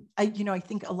him, I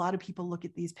think a lot of people look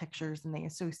at these pictures and they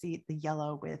associate the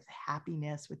yellow with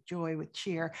happiness, with joy, with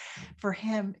cheer. For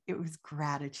him, it was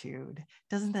gratitude.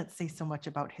 Doesn't that say so much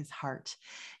about his heart?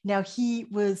 Now, he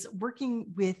was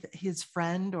working with his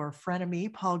friend or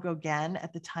frenemy, Paul Gauguin,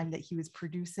 at the time that he was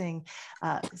producing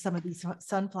some of these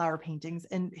sunflower paintings.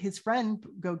 And his friend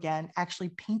Gauguin actually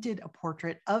painted a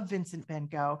portrait of Vincent van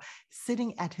Gogh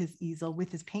sitting at his easel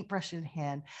with his paintbrush in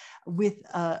hand, with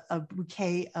a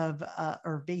bouquet of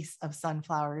or vase of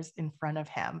sunflowers in front of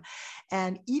him.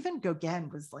 And even Gauguin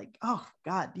was like, "Oh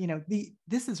God,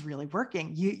 this is really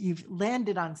working. You've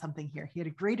landed on something here." He had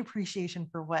a great appreciation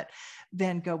for what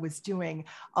Van Gogh was doing,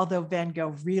 although Van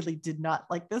Gogh really did not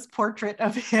like this portrait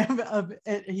of him.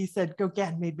 He said,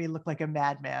 "Gauguin made me look like a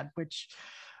madman," which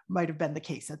might have been the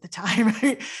case at the time.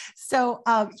 So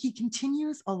he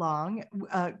continues along,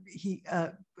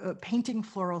 painting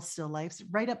floral still lifes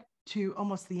right up to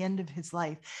almost the end of his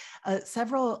life.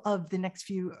 Several of the next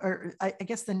few, or I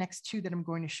guess the next 2 that I'm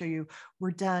going to show you,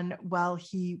 were done while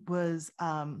he was,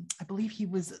 I believe he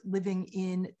was living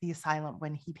in the asylum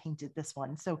when he painted this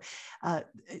one. So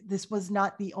this was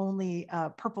not the only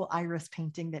purple iris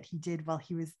painting that he did while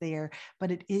he was there, but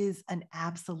it is an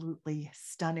absolutely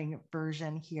stunning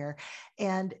version here.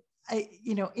 And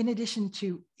in addition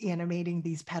to animating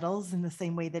these petals in the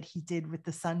same way that he did with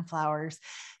the sunflowers,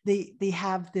 they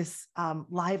have this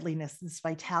liveliness, this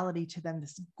vitality to them,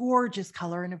 this gorgeous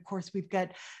color. And of course, we've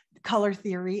got color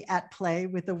theory at play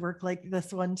with a work like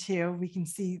this one too. We can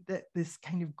see that this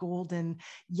kind of golden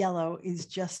yellow is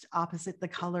just opposite the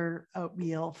color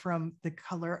wheel from the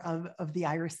color of the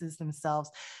irises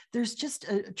themselves. There's just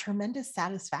a tremendous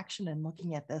satisfaction in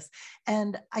looking at this.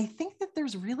 And I think that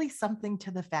there's really something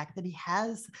to the fact that he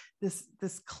has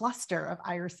this cluster of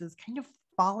irises kind of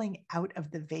falling out of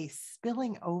the vase,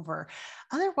 spilling over.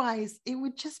 Otherwise, it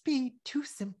would just be too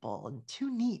simple and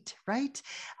too neat, right?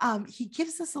 He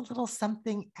gives us a little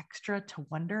something extra to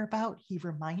wonder about. He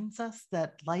reminds us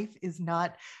that life is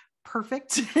not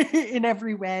perfect in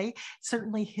every way.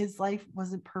 Certainly his life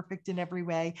wasn't perfect in every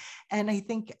way. And I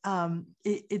think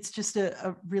it's just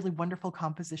a really wonderful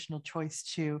compositional choice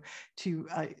to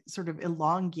sort of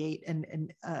elongate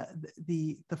and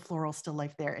the floral still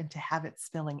life there and to have it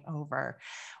spilling over.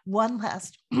 One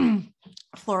last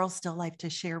floral still life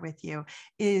to share with you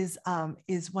is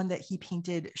one that he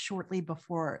painted shortly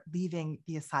before leaving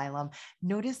the asylum.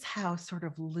 Notice how sort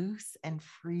of loose and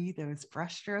free those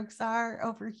brushstrokes are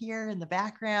over here in the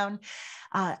background.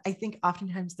 I think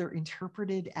oftentimes they're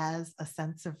interpreted as a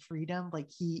sense of freedom.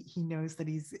 Like he knows that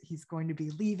he's going to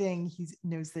be leaving. He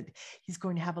knows that he's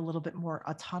going to have a little bit more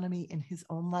autonomy in his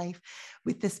own life.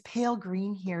 With this pale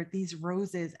green here, these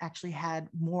roses actually had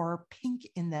more pink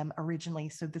in them originally.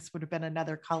 So this would have been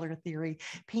another color theory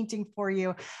painting for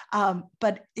you.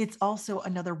 But it's also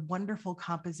another wonderful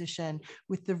composition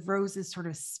with the roses sort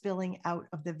of spilling out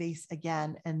of the vase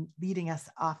again and leading us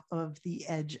off of the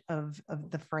edge of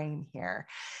the frame here.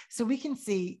 So we can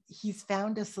see he's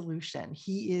found a solution.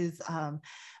 He is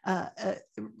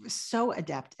so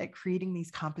adept at creating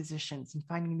these compositions and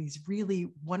finding these really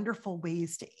wonderful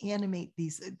ways to animate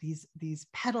these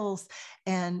petals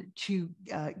and to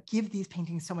give these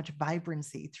paintings so much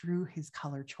vibrancy through his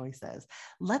color choices.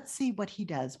 Let's see what he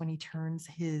does when he turns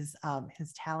his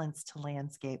talents to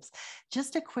landscapes.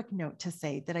 Just a quick note to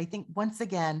say that I think, once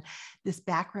again, this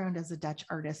background as a Dutch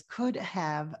artist could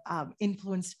have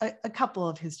influenced a couple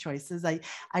of his choices.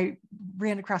 I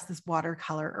ran across this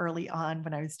watercolor early on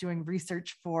when I was doing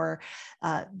research for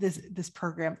this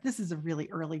program. This is a really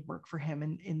early work for him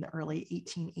in the early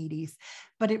 1880s,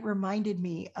 but it reminded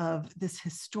me of this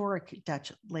historic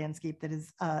Dutch landscape that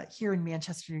is here in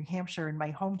Manchester, New Hampshire, in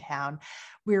my hometown,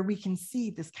 where we can see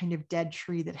this kind of dead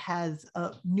tree that has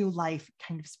a new life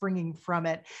kind of springing from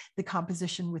it, the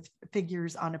composition with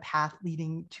figures on a path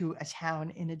leading to a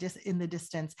town in the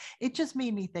distance. It just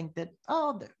made me think that,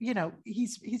 oh, you know,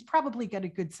 he's probably got a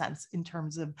good sense in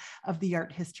terms of the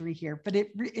art history here, but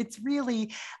it's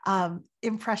really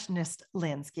impressionist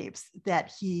landscapes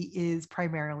that he is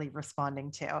primarily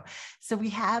responding to. So we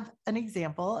have an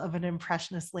example of an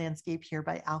impressionist landscape here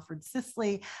by Alfred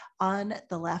Sisley on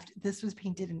the left. This was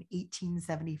painted in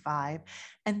 1875.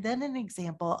 And then an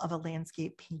example of a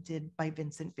landscape painted by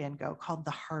Vincent Van Gogh called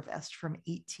The Harvest from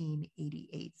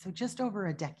 1888. So just over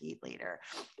a decade later.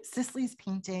 Sisley's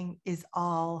painting is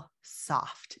all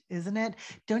soft, isn't it?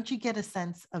 Don't you get a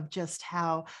sense of just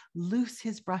how loose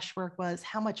his brushwork was,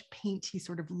 how much paint he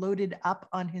sort of loaded up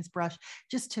on his brush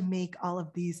just to make all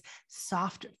of these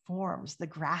soft forms, the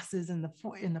grasses in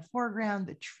the foreground,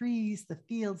 the trees, the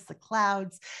fields, the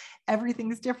clouds.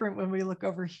 Everything's different when we look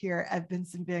over here at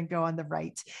Vincent Van Gogh on the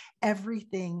right.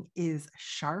 Everything is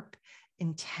sharp,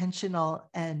 intentional,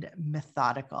 and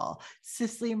methodical.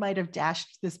 Sisley might have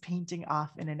dashed this painting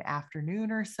off in an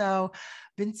afternoon or so.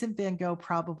 Vincent Van Gogh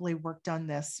probably worked on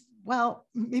this, well,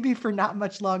 maybe for not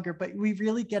much longer, but we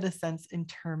really get a sense in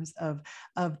terms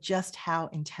of just how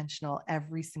intentional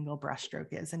every single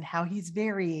brushstroke is and how he's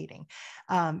varying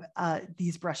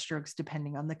these brushstrokes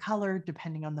depending on the color,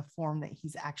 depending on the form that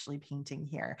he's actually painting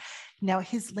here. Now,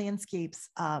 his landscapes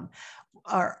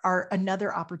are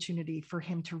another opportunity for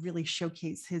him to really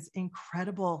showcase his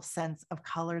incredible sense of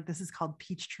color. This is called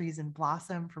Peach Trees in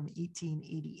Blossom from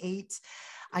 1888.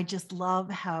 I just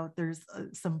love how there's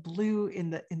some blue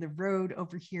in the road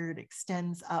over here. It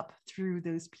extends up through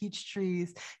those peach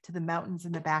trees to the mountains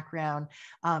in the background,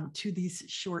 to these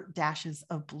short dashes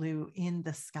of blue in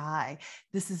the sky.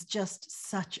 This is just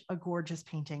such a gorgeous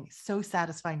painting, so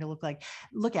satisfying to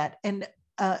look at. And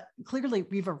clearly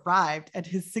we've arrived at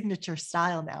his signature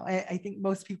style now. I think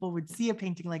most people would see a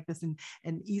painting like this and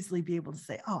easily be able to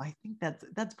say, oh, I think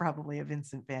that's probably a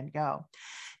Vincent Van Gogh.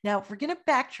 Now, if we're going to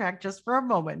backtrack just for a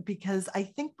moment, because I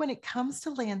think when it comes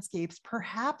to landscapes,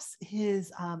 perhaps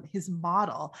his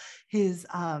model, his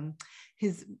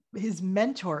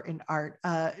mentor in art,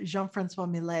 Jean-Francois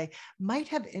Millet, might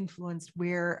have influenced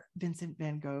where Vincent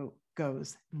Van Gogh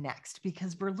goes next,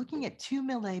 because we're looking at two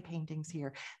Millet paintings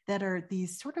here that are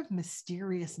these sort of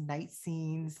mysterious night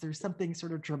scenes. There's something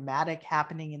sort of dramatic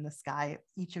happening in the sky,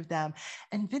 each of them.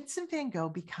 And Vincent Van Gogh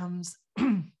becomes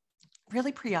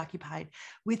really preoccupied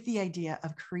with the idea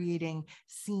of creating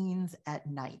scenes at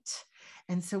night.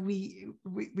 And so we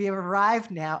have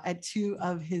arrived now at two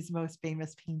of his most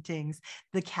famous paintings,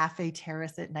 the Café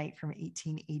Terrace at Night from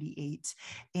 1888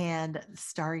 and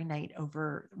Starry Night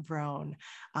over Rhone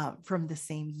from the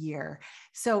same year.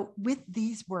 So with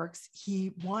these works,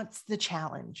 he wants the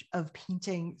challenge of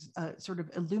painting sort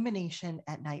of illumination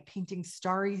at night, painting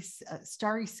starry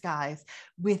skies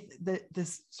with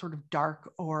this sort of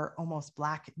dark or almost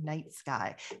black night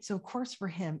sky. So of course for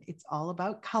him, it's all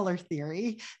about color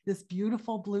theory. This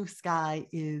beautiful blue sky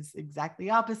is exactly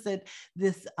opposite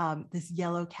this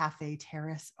yellow cafe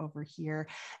terrace over here.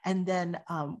 And then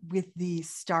with the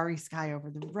starry sky over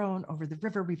the Rhone, over the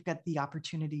river, we've got the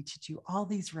opportunity to do all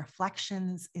these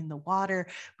reflections in the water.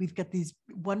 We've got these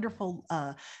wonderful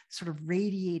sort of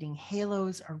radiating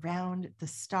halos around the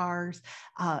stars,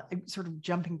 sort of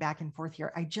jumping back and forth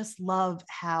here. I just love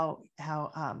how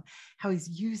he's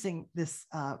using this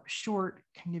short,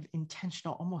 kind of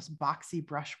intentional, almost boxy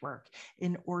brushwork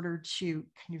in order to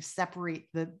kind of separate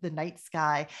the night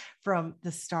sky from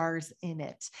the stars in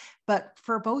it. But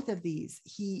for both of these,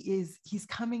 he's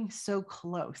coming so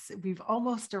close. We've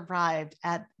almost arrived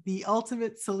at the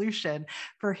ultimate solution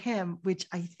for him, which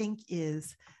I think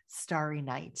is Starry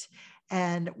Night.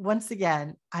 And once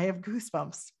again, I have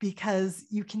goosebumps because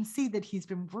you can see that he's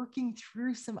been working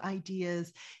through some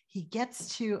ideas. He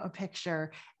gets to a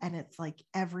picture and it's like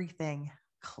everything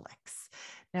clicks.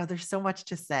 Now, there's so much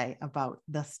to say about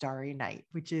The Starry Night,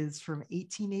 which is from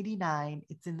 1889.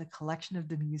 It's in the collection of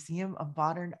the Museum of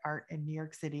Modern Art in New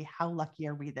York City. How lucky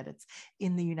are we that it's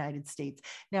in the United States?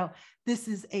 Now, this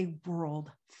is a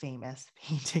world famous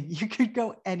painting. You could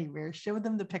go anywhere, show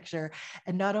them the picture,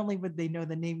 and not only would they know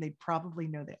the name, they'd probably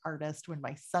know the artist. When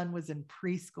my son was in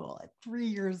preschool at 3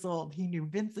 years old, he knew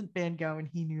Vincent Van Gogh and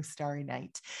he knew Starry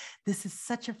Night. This is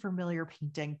such a familiar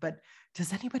painting, but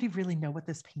does anybody really know what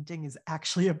this painting is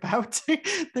actually about?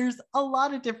 There's a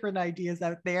lot of different ideas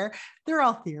out there. They're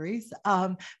all theories.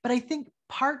 But I think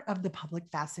part of the public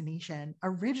fascination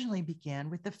originally began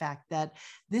with the fact that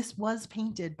this was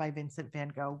painted by Vincent Van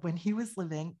Gogh when he was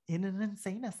living in an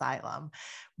insane asylum.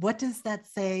 What does that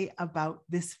say about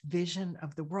this vision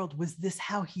of the world? Was this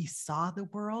how he saw the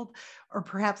world? Or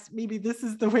perhaps maybe this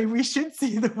is the way we should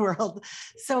see the world.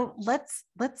 So let's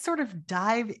sort of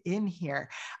dive in here.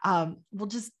 We'll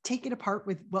just take it apart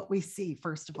with what we see.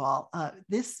 First of all,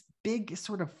 this big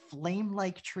sort of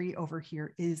flame-like tree over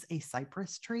here is a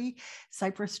cypress tree.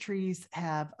 Cypress trees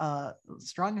have a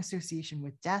strong association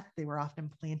with death. They were often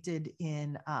planted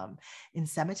in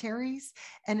cemeteries,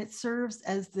 and it serves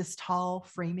as this tall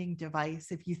framing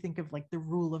device. If you think of like the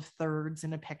rule of thirds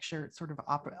in a picture, it sort of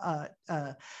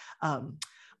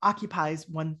occupies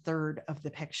 1/3 of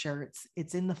the picture.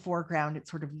 It's in the foreground. It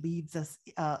sort of leads us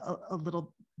a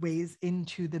little ways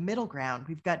into the middle ground.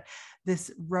 We've got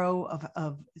this row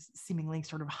of seemingly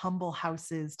sort of humble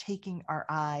houses taking our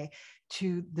eye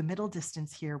to the middle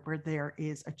distance here, where there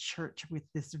is a church with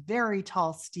this very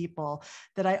tall steeple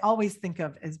that I always think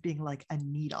of as being like a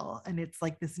needle. And it's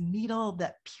like this needle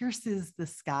that pierces the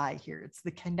sky here. It's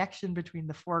the connection between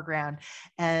the foreground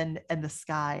and the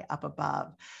sky up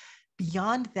above.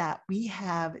 Beyond that, we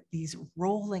have these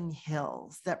rolling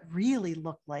hills that really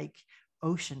look like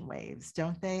ocean waves,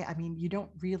 don't they? I mean, you don't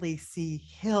really see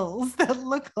hills that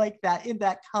look like that in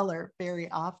that color very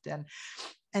often.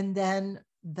 And then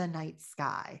the night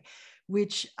sky,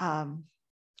 which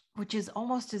is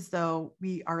almost as though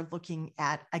we are looking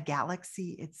at a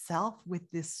galaxy itself with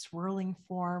this swirling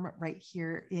form right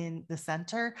here in the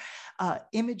center.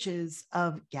 Images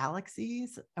of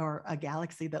galaxies, or a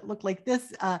galaxy that looked like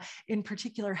this in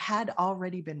particular, had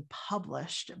already been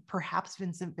published. Perhaps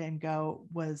Vincent Van Gogh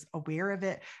was aware of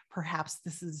it. Perhaps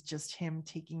this is just him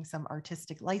taking some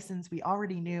artistic license. We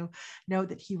already know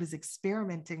that he was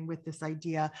experimenting with this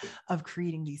idea of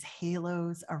creating these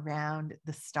halos around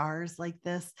the stars like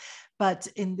this. But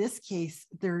in this case,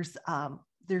 there's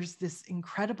this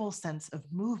incredible sense of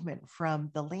movement from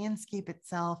the landscape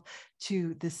itself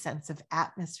to this sense of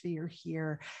atmosphere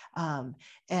here,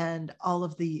 and all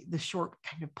of the short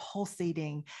kind of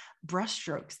pulsating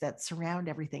brushstrokes that surround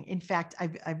everything. In fact,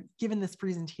 I've given this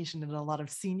presentation in a lot of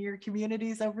senior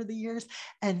communities over the years,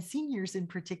 and seniors in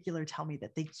particular tell me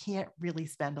that they can't really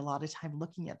spend a lot of time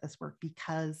looking at this work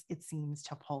because it seems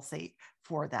to pulsate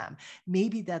for them.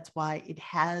 Maybe that's why it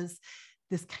has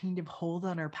this kind of hold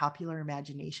on our popular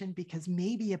imagination, because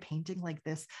maybe a painting like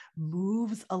this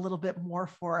moves a little bit more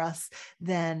for us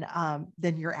than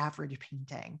your average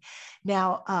painting.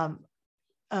 Now,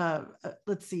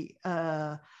 let's see.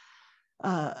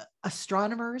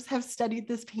 Astronomers have studied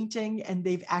this painting, and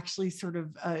they've actually sort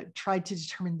of tried to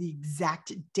determine the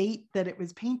exact date that it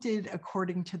was painted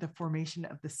according to the formation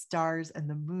of the stars and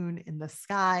the moon in the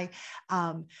sky.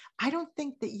 I don't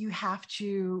think that you have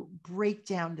to break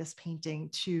down this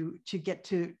painting to get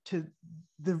to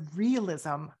the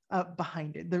realism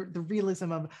behind it, the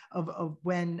realism of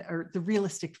when, or the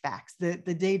realistic facts, the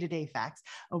day-to-day facts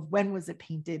of when was it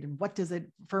painted and what does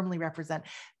it firmly represent,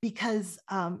 because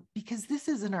this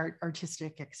is an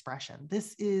artistic expression.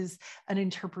 This is an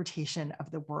interpretation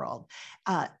of the world.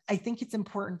 I think it's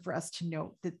important for us to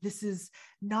note that this is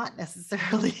not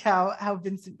necessarily how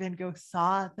Vincent Van Gogh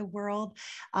saw the world.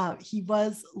 He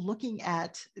was looking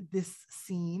at this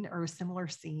scene, or a similar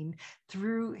scene,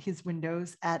 through his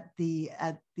windows at the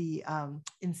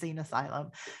insane asylum,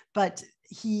 but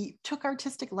he took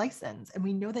artistic license, and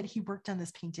we know that he worked on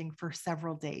this painting for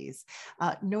several days.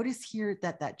 Notice here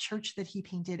that church that he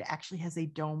painted actually has a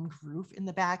domed roof in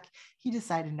the back. He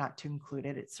decided not to include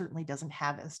it. It certainly doesn't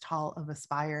have as tall of a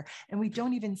spire, and we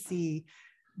don't even see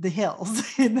the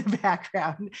hills in the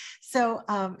background. So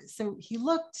he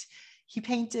looked, he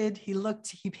painted, he looked,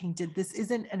 he painted. This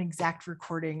isn't an exact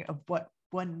recording of what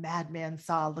one madman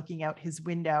saw looking out his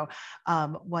window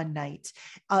one night,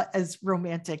 as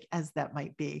romantic as that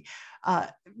might be.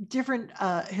 Different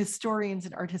historians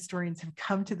and art historians have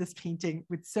come to this painting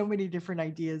with so many different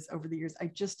ideas over the years. I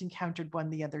just encountered one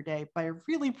the other day by a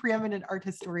really preeminent art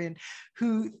historian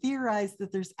who theorized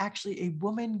that there's actually a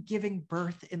woman giving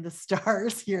birth in the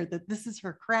stars here, that this is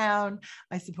her crown.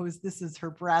 I suppose this is her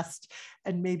breast,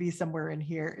 and maybe somewhere in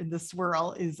here in the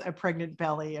swirl is a pregnant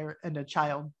belly and a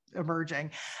child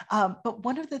emerging. But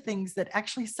one of the things that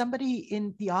actually somebody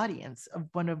in the audience of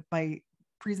one of my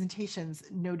presentations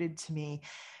noted to me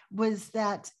was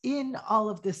that in all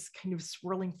of this kind of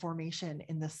swirling formation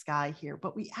in the sky here,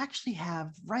 what we actually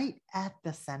have right at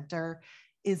the center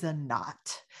is a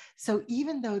knot. So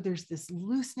even though there's this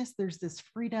looseness, there's this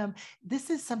freedom, this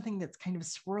is something that's kind of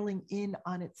swirling in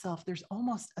on itself. There's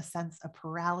almost a sense of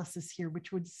paralysis here,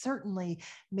 which would certainly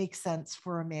make sense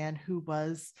for a man who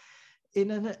was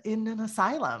in an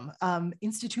asylum,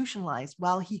 institutionalized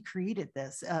while he created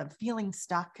this, feeling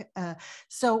stuck.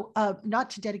 So not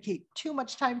to dedicate too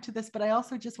much time to this, but I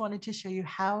also just wanted to show you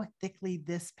how thickly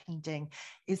this painting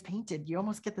is painted. You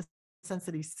almost get the sense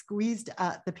that he squeezed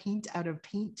the paint out of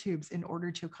paint tubes in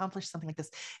order to accomplish something like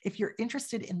this. If you're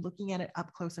interested in looking at it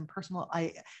up close and personal,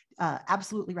 I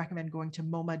absolutely recommend going to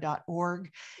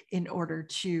MoMA.org in order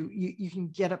to, you can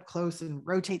get up close and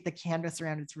rotate the canvas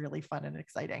around. It's really fun and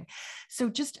exciting. So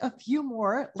just a few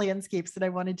more landscapes that I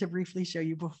wanted to briefly show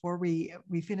you before we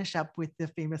finish up with the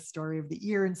famous story of the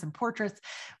year and some portraits.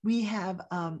 We have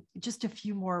just a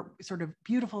few more sort of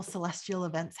beautiful celestial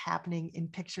events happening in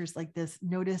pictures like this.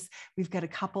 Notice we've got a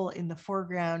couple in the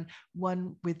foreground,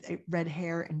 one with a red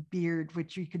hair and beard,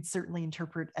 which you could certainly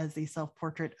interpret as a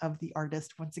self-portrait of the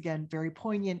artist. Once again, very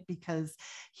poignant because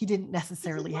he didn't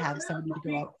necessarily have somebody to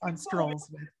go out on strolls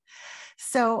with.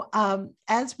 So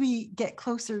as we get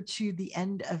closer to the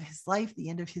end of his life, the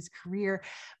end of his career,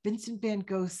 Vincent Van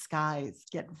Gogh's skies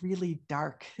get really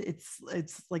dark. It's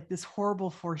like this horrible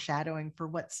foreshadowing for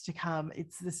what's to come.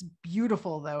 It's this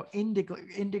beautiful, though,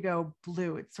 indigo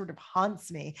blue. It sort of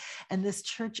haunts me. And this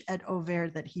church at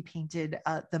Auvers that he painted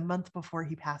the month before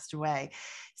he passed away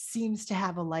seems to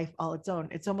have a life all its own.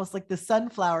 It's almost like the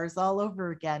sunflowers all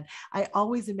over again. I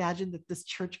always imagined that this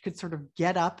church could sort of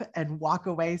get up and walk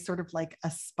away, sort of like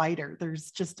a spider.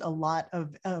 There's just a lot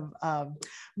of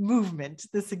movement,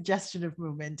 the suggestion of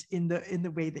movement in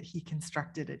the way that he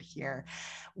constructed it here.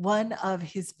 One of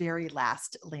his very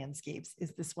last landscapes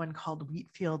is this one called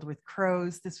Wheatfield with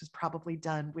Crows. This was probably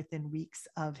done within weeks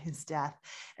of his death.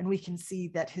 And we can see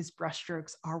that his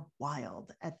brushstrokes are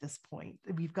wild at this point.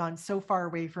 We've gone so far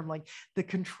away from like the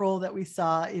control that we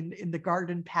saw in the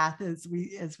garden path as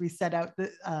we set out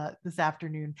this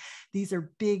afternoon. These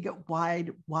are big,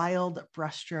 wide, wild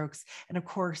brushstrokes. And of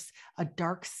course, a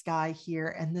dark sky here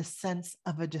and this sense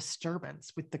of a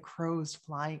disturbance with the crows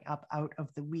flying up out of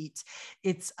the wheat.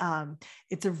 It's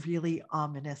a really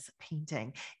ominous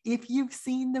painting. If you've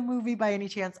seen the movie by any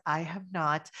chance, I have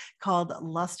not, called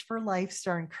Lust for Life,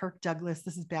 starring Kirk Douglas.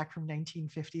 This is back from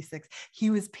 1956. He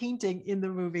was painting in the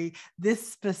movie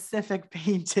this specific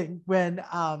painting when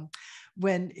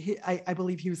I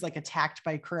believe he was like attacked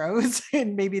by crows,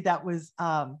 and maybe that was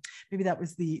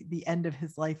the end of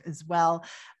his life as well.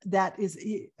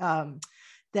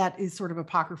 That is sort of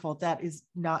apocryphal. That is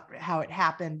not how it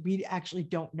happened. We actually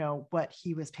don't know what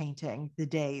he was painting the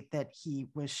day that he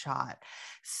was shot.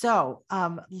 So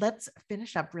let's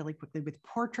finish up really quickly with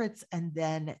portraits and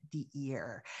then the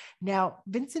ear. Now,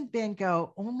 Vincent Van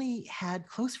Gogh only had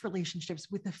close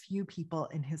relationships with a few people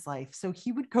in his life. So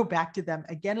he would go back to them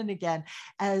again and again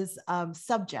as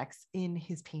subjects in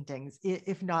his paintings,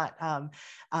 if not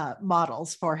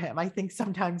models for him. I think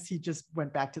sometimes he just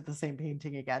went back to the same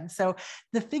painting again. So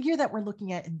the figure that we're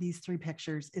looking at in these three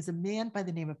pictures is a man by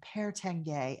the name of Père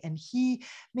Tanguay, and he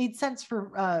made sense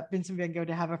for Vincent Van Gogh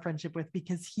to have a friendship with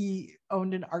because he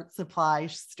owned an art supply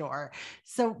store.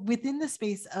 So within the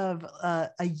space of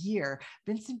a year,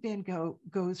 Vincent Van Gogh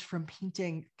goes from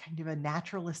painting kind of a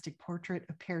naturalistic portrait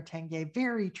of Père Tanguay,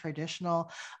 very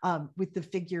traditional, with the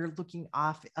figure looking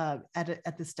off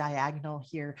at this diagonal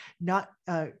here, not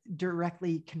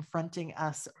directly confronting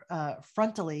us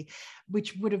frontally,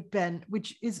 which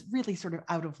is really sort of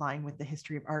out of line with the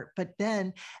history of art. But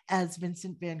then as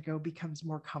Vincent Van Gogh becomes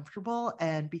more comfortable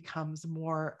and becomes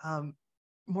more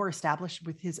established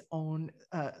with his own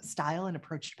style and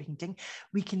approach to painting,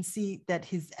 we can see that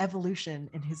his evolution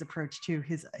in his approach to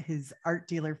his art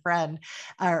dealer friend,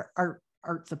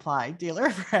 art supply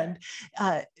dealer friend,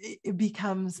 it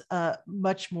becomes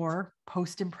much more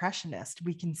post-impressionist.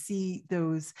 We can see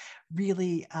those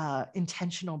really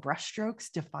intentional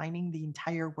brushstrokes defining the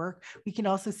entire work. We can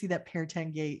also see that Pere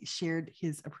Tanguay shared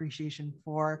his appreciation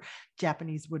for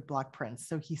Japanese woodblock prints,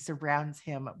 so he surrounds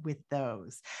him with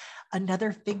those.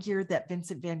 Another figure that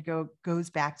Vincent van Gogh goes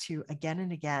back to again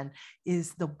and again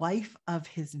is the wife of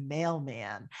his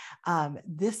mailman.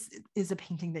 This is a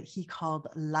painting that he called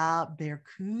La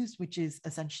Berceuse, which is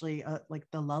essentially like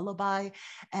the lullaby.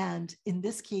 And in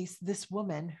this case, this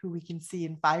woman, who we can see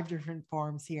in 5 different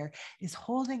forms here, is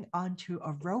holding onto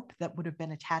a rope that would have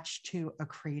been attached to a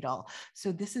cradle.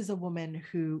 So this is a woman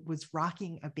who was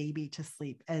rocking a baby to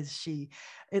sleep, as she,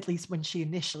 at least when she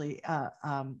initially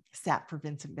sat for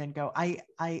Vincent van Gogh.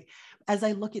 As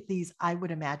I look at these, I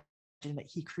would imagine that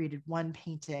he created one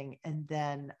painting and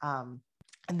then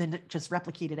just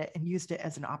replicated it and used it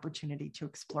as an opportunity to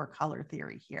explore color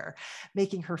theory here,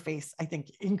 making her face, I think,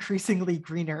 increasingly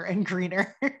greener and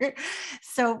greener.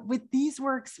 So with these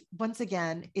works, once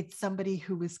again, it's somebody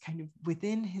who was kind of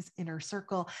within his inner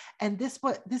circle. And this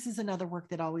is another work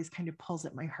that always kind of pulls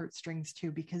at my heartstrings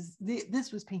too, because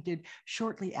this was painted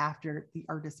shortly after the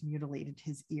artist mutilated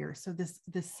his ear. So this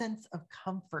sense of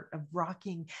comfort of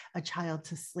rocking a child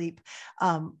to sleep,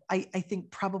 I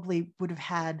think probably would have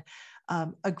had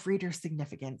a greater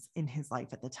significance in his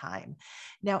life at the time.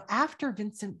 Now, after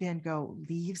Vincent van Gogh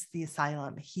leaves the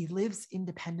asylum, he lives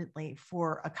independently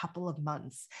for a couple of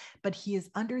months, but he is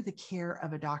under the care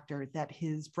of a doctor that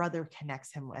his brother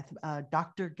connects him with,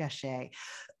 Dr. Gachet.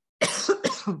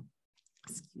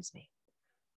 Excuse me.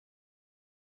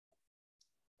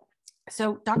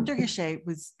 So Dr. Gachet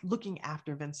was looking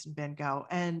after Vincent van Gogh,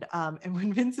 and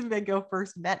when Vincent van Gogh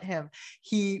first met him,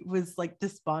 he was like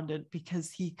despondent because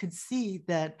he could see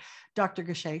that Dr.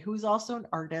 Gachet, who was also an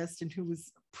artist and who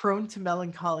was prone to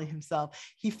melancholy himself,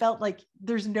 he felt like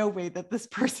there's no way that this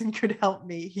person could help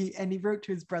me. He wrote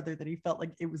to his brother that he felt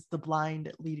like it was the blind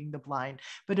leading the blind.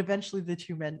 But eventually the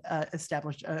two men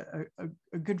established a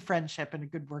good friendship and a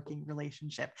good working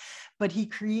relationship. But he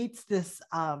creates this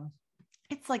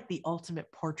it's like the ultimate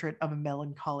portrait of a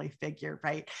melancholy figure,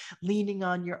 right? Leaning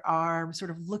on your arm, sort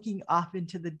of looking off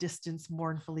into the distance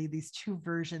mournfully. These 2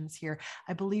 versions here.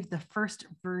 I believe the first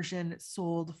version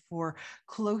sold for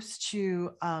close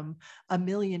to $1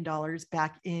 million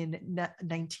back in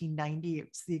 1990.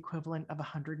 It's the equivalent of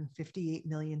 158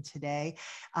 million today.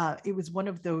 It was one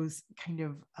of those kind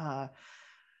of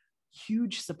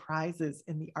huge surprises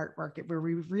in the art market where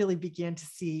we really began to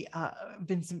see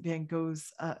Vincent van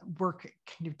Gogh's work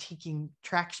kind of getting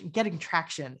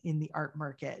traction in the art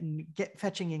market and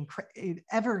fetching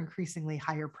ever increasingly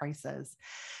higher prices.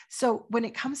 So when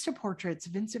it comes to portraits,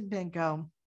 Vincent van Gogh,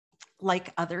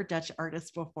 like other Dutch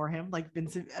artists before him, like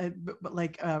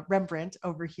Rembrandt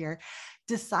over here,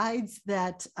 decides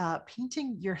that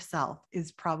painting yourself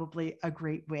is probably a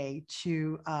great way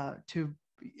to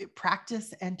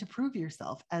practice and to prove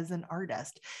yourself as an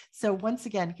artist. So once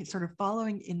again, sort of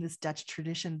following in this Dutch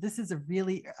tradition, this is a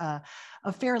really a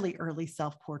fairly early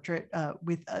self-portrait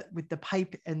with the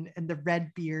pipe and the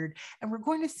red beard. And we're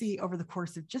going to see over the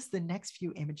course of just the next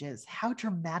few images how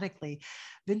dramatically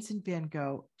Vincent van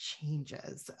Gogh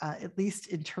changes, at least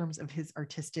in terms of his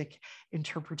artistic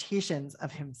interpretations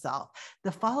of himself.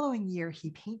 The following year, he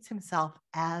paints himself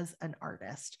as an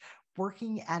artist,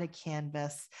 working at a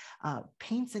canvas,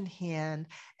 paints in hand,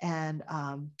 and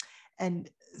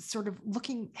sort of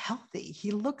looking healthy.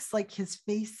 He looks like his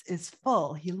face is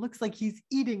full. He looks like he's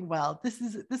eating well.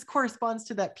 This corresponds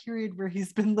to that period where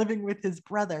he's been living with his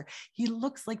brother. He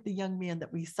looks like the young man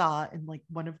that we saw in like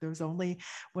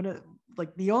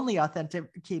the only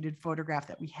authenticated photograph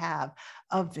that we have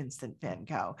of Vincent van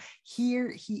Gogh.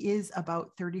 Here he is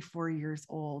about 34 years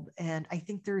old, and I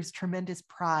think there's tremendous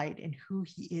pride in who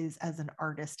he is as an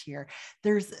artist here.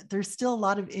 There's still a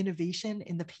lot of innovation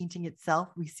in the painting itself.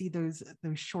 We see those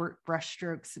short brush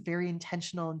strokes, very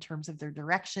intentional in terms of their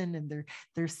direction and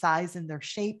their size and their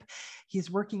shape.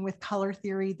 He's working with color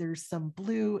theory. There's some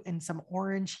blue and some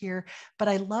orange here, but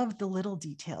I love the little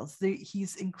details.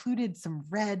 He's included some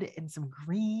red and some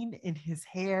green in his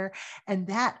hair, and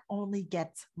that only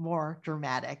gets more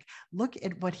dramatic. Look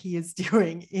at what he is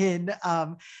doing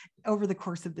over the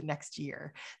course of the next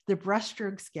year. The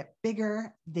brushstrokes get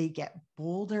bigger, they get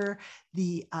bolder.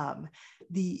 The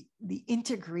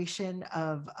integration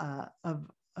of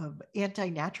of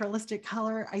anti-naturalistic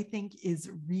color, I think, is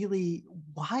really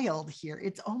wild here.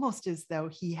 It's almost as though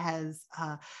he has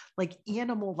like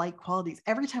animal-like qualities.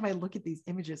 Every time I look at these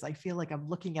images, I feel like I'm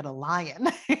looking at a lion.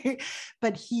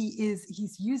 But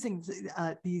he's using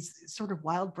these sort of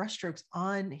wild brushstrokes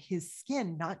on his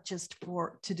skin, not just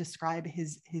to describe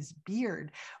his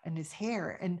beard and his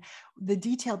hair. And the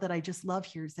detail that I just love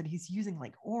here is that he's using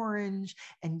like orange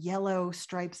and yellow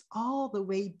stripes all the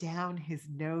way down his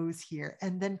nose here,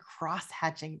 and then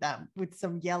cross-hatching them with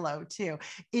some yellow too.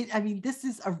 I mean, this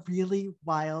is a really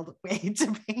wild way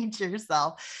to paint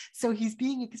yourself. So he's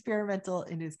being experimental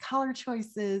in his color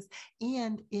choices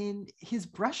and in his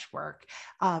brushwork.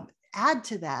 Add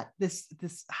to that this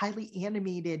highly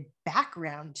animated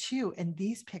background too, and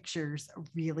these pictures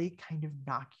really kind of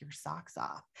knock your socks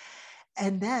off.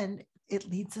 And then it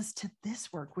leads us to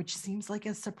this work, which seems like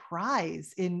a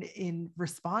surprise in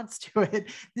response to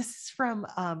it. This is from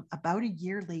about a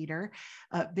year later.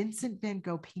 Vincent Van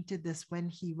Gogh painted this when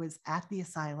he was at the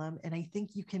asylum. And I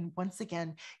think you can once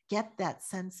again get that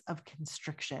sense of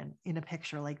constriction in a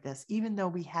picture like this, even though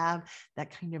we have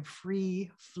that kind of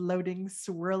free, floating,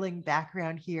 swirling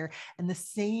background here and the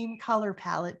same color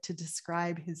palette to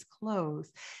describe his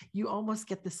clothes. You almost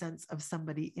get the sense of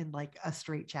somebody in like a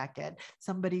straitjacket,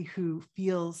 somebody who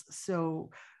feels so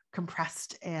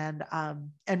compressed and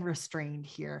restrained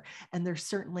here. And there's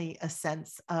certainly a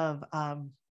sense of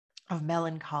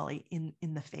melancholy in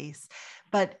the face.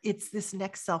 But it's this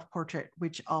next self-portrait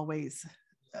which always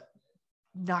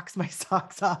knocks my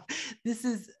socks off. This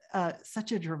is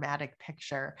such a dramatic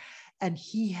picture, and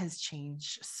he has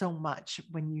changed so much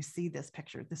when you see this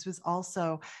picture. This was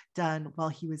also done while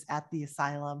he was at the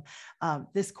asylum.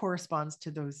 This corresponds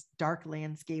to those dark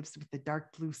landscapes with the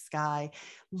dark blue sky.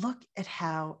 Look at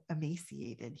how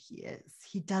emaciated he is.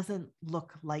 He doesn't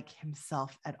look like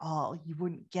himself at all. You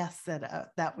wouldn't guess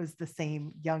that that was the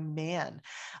same young man.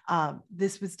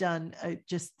 This was done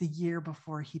just the year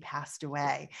before he passed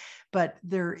away, but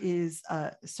there is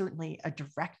certainly a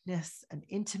directness, an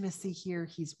intimacy here.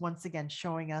 He's once again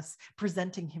showing us,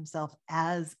 presenting himself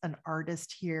as an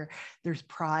artist here. There's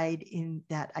pride in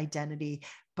that identity,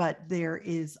 but there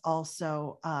is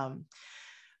also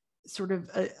sort of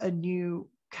a new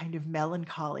kind of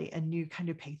melancholy, a new kind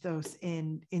of pathos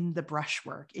in the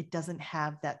brushwork. It doesn't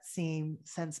have that same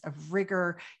sense of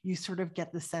rigor. You sort of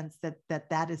get the sense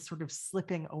that is sort of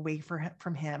slipping away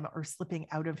from him or slipping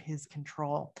out of his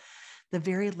control. The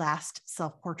very last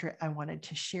self-portrait I wanted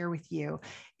to share with you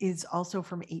is also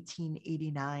from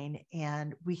 1889,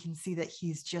 and we can see that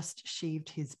he's just shaved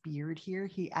his beard here.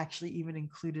 He actually even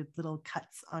included little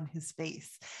cuts on his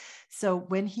face. So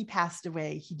when he passed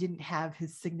away, he didn't have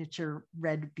his signature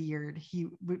red beard. He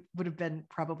would have been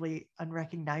probably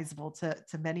unrecognizable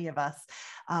to many of us.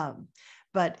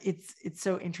 But it's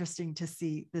so interesting to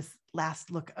see this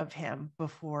last look of him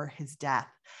before his death.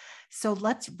 So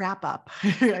let's wrap up.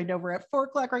 I know we're at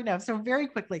 4:00 right now. So very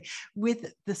quickly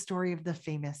with the story of the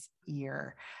famous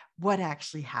ear, what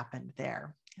actually happened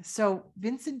there. So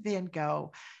Vincent Van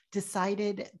Gogh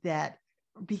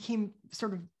became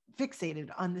sort of fixated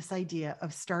on this idea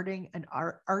of starting an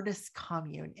artist's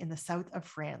commune in the south of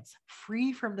France,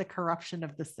 free from the corruption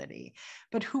of the city.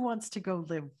 But who wants to go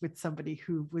live with somebody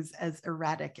who was as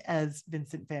erratic as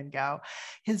Vincent Van Gogh?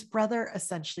 His brother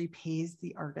essentially pays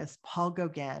the artist Paul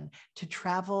Gauguin to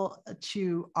travel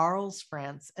to Arles,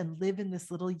 France, and live in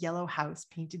this little yellow house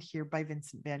painted here by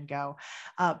Vincent Van Gogh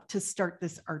to start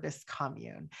this artist's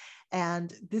commune.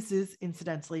 And this is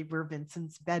incidentally where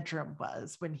Vincent's bedroom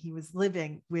was when he was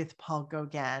living with Paul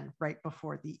Gauguin right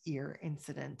before the ear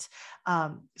incident.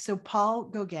 So Paul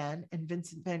Gauguin and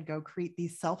Vincent Van Gogh create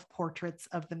these self-portraits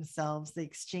of themselves. They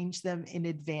exchange them in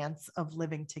advance of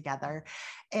living together.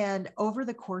 And over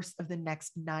the course of the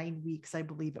next 9 weeks, I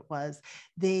believe it was,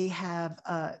 they have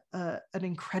an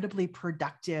incredibly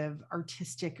productive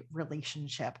artistic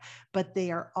relationship, but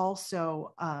they are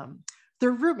also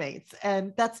they're roommates,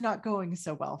 and that's not going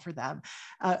so well for them.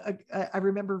 I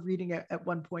remember reading at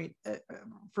one point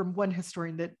from one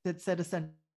historian that said essentially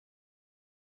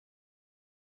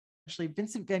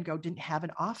Vincent Van Gogh didn't have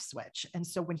an off switch. And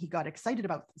so when he got excited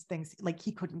about things, like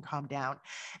he couldn't calm down.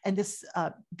 And this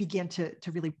began to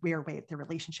really wear away at their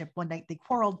relationship. One night they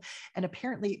quarreled, and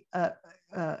apparently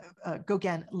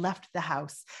Gauguin left the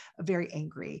house very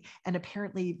angry. And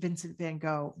apparently Vincent Van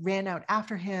Gogh ran out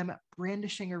after him,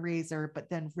 brandishing a razor, but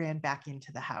then ran back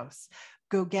into the house.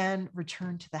 Gauguin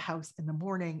returned to the house in the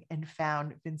morning and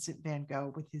found Vincent Van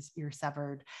Gogh with his ear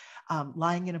severed,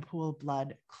 lying in a pool of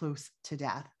blood close to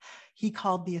death. he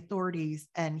called the authorities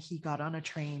and he got on a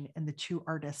train, and the two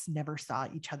artists never saw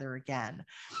each other again.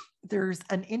 There's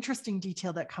an interesting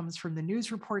detail that comes from the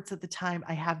news reports at the time.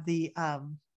 I have the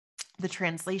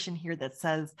translation here that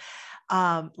says,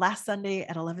 last Sunday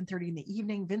at 11:30 in the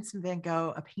evening, Vincent Van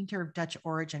Gogh, a painter of Dutch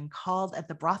origin, called at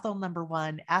the brothel number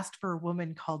 1, asked for a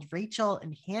woman called Rachel,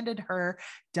 and handed her ...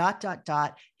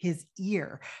 his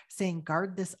ear, saying,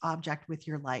 "Guard this object with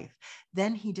your life."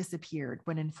 Then he disappeared.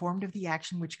 When informed of the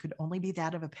action, which could only be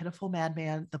that of a pitiful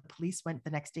madman, the police went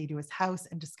the next day to his house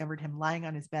and discovered him lying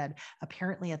on his bed,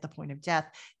 apparently at the point of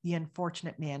death. The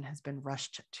unfortunate man has been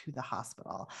rushed to the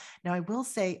hospital. Now, I will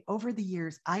say, over the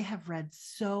years, I have read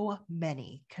so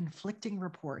many conflicting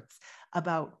reports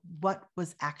about what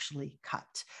was actually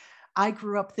cut. I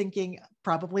grew up thinking,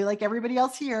 probably like everybody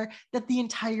else here, that the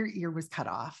entire ear was cut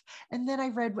off. And then I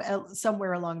read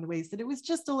somewhere along the ways that it was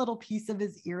just a little piece of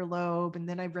his earlobe. And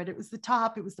then I read it was the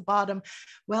top, it was the bottom.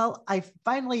 Well, I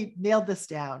finally nailed this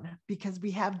down because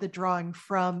we have the drawing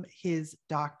from his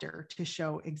doctor to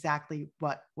show exactly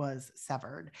what was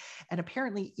severed. And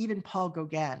apparently even Paul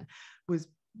Gauguin was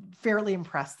fairly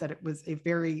impressed that it was a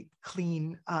very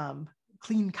clean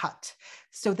cut.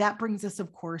 So that brings us,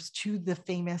 of course, to the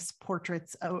famous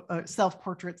portraits,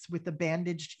 self-portraits with the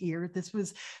bandaged ear. This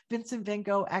was Vincent Van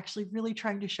Gogh actually really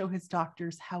trying to show his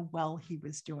doctors how well he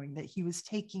was doing, that he was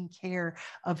taking care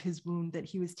of his wound, that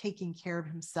he was taking care of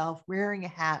himself, wearing a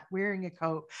hat, wearing a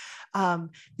coat.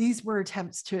 These were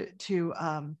attempts to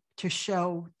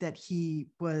show that he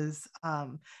was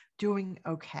doing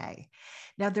okay.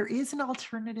 Now, there is an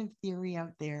alternative theory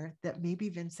out there that maybe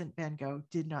Vincent Van Gogh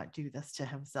did not do this to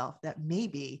himself, that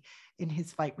maybe in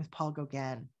his fight with Paul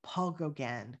Gauguin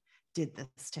did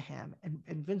this to him.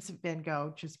 And Vincent Van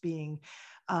Gogh, just being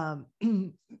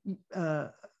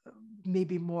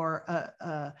maybe more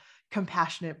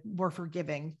compassionate, more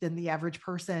forgiving than the average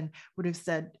person, would have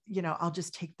said, I'll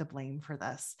just take the blame for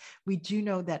this. We do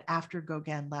know that after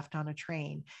Gauguin left on a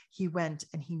train, he went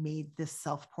and he made this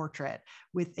self-portrait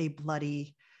with a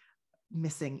bloody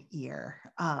missing ear.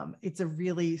 It's a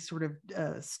really sort of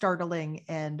startling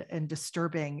and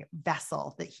disturbing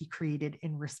vessel that he created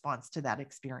in response to that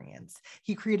experience.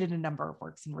 He created a number of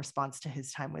works in response to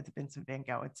his time with Vincent Van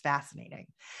Gogh. It's fascinating.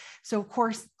 So, of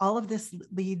course, all of this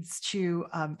leads to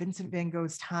Vincent Van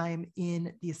Gogh's time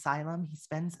in the asylum. He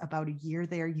spends about a year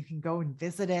there. You can go and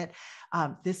visit it.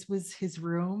 This was his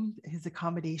room, his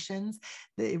accommodations.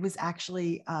 It was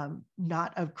actually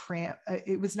not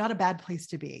it was not a bad place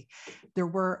to be. There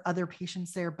were other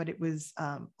patients there, but it was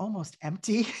almost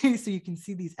empty. So you can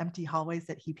see these empty hallways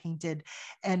that he painted.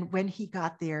 And when he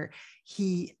got there,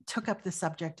 he took up the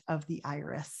subject of the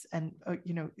iris, and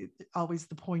always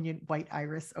the poignant white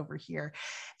iris over here.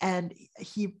 And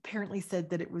he apparently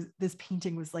said that this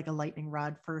painting was like a lightning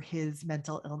rod for his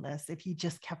mental illness. If he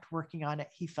just kept working on it,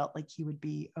 he felt like he would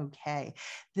be okay.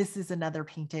 This is another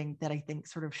painting that I think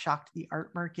sort of shocked the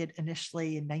art market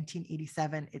initially. In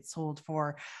 1987, it sold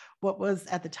for what was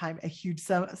at the time a huge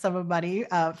sum of money,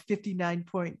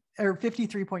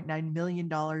 $53.9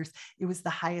 million. It was the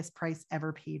highest price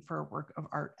ever paid for a work of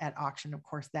art at auction. Of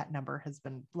course, that number has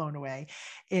been blown away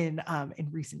in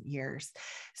recent years.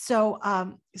 So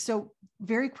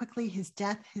very quickly, his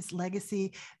death, his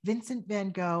legacy. Vincent Van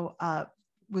Gogh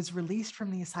was released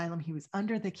from the asylum. He was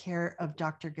under the care of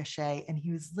Dr. Gachet, and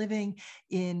he was living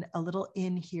in a little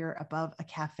inn here above a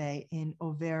cafe in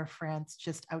Auvers, France,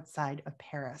 just outside of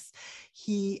Paris.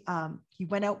 He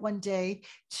went out one day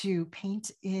to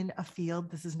paint in a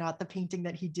field. This is not the painting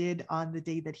that he did on the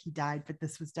day that he died, but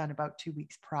this was done about 2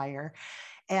 weeks prior.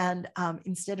 And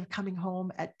instead of coming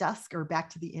home at dusk or back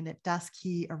to the inn at dusk,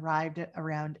 he arrived at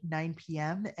around 9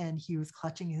 p.m. and he was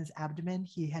clutching his abdomen.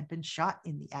 He had been shot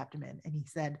in the abdomen. And he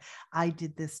said, "I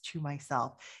did this to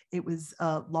myself." It was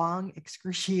a long,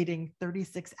 excruciating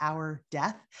 36-hour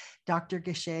death. Dr.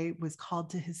 Gachet was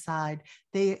called to his side.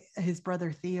 His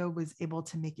brother Theo was able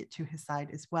to make it to his side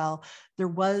as well. There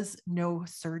was no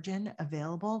surgeon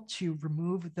available to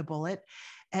remove the bullet.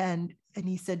 And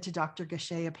he said to Dr.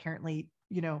 Gachet, apparently,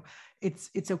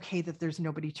 it's okay that there's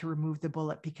nobody to remove the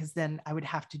bullet, because then I would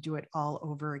have to do it all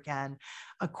over again.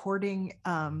 According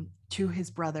to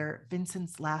his brother,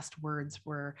 Vincent's last words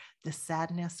were, "The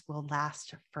sadness will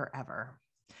last forever,"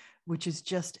 which is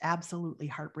just absolutely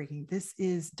heartbreaking. This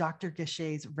is Dr.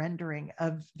 Gachet's rendering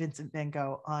of Vincent Van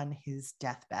Gogh on his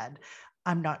deathbed.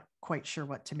 I'm not quite sure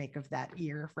what to make of that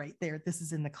ear right there. This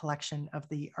is in the collection of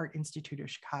the Art Institute of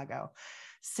Chicago.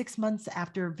 6 months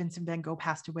after Vincent Van Gogh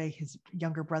passed away, his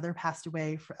younger brother passed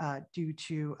away due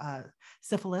to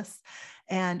syphilis.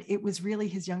 And it was really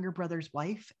his younger brother's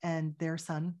wife and their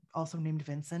son, also named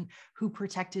Vincent, who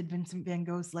protected Vincent Van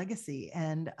Gogh's legacy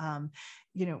and,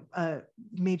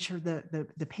 made sure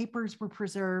the papers were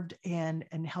preserved and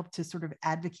helped to sort of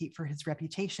advocate for his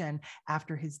reputation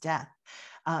after his death.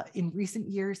 In recent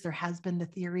years, there has been the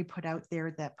theory put out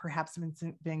there that perhaps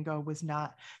Vincent Van Gogh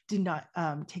did not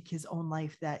take his own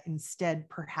life, that instead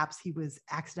perhaps he was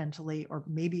accidentally or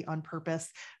maybe on purpose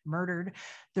murdered.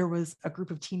 There was a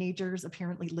group of teenagers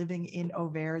apparently living in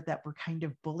Auvers that were kind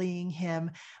of bullying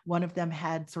him. One of them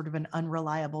had sort of an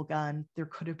unreliable gun. There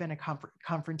could have been a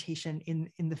confrontation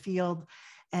in the field,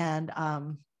 and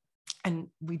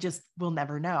we just will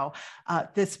never know.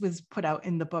 This was put out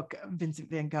in the book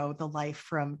Vincent Van Gogh, The Life,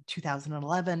 from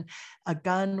 2011. A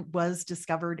gun was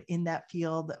discovered in that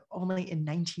field only in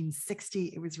 1960.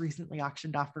 It was recently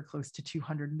auctioned off for close to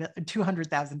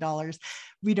 $200,000.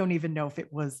 We don't even know if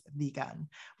it was the gun.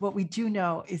 What we do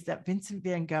know is that Vincent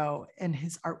Van Gogh and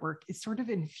his artwork is sort of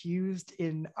infused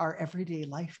in our everyday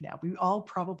life now. We all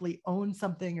probably own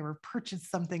something or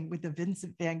purchased something with a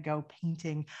Vincent Van Gogh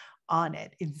painting on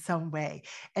it in some way.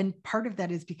 And part of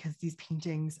that is because these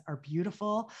paintings are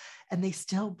beautiful and they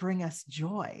still bring us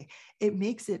joy. It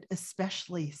makes it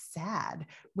especially sad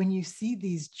when you see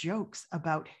these jokes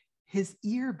about his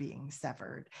ear being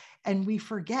severed, and we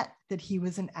forget that he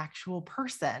was an actual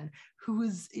person who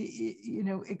was,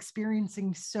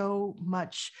 experiencing so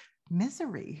much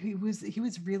misery. He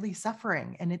was really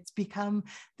suffering, and it's become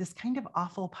this kind of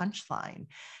awful punchline.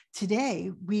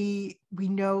 Today, we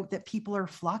know that people are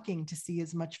flocking to see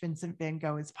as much Vincent Van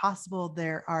Gogh as possible.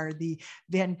 There are the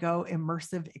Van Gogh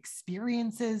immersive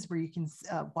experiences where you can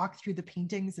walk through the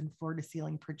paintings and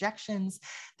floor-to-ceiling projections.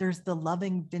 There's the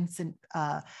Loving Vincent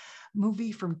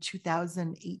movie from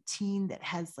 2018 that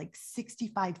has like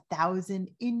 65,000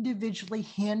 individually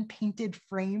hand-painted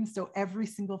frames. So every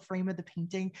single frame of the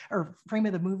painting or frame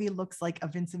of the movie looks like a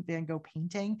Vincent Van Gogh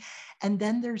painting. And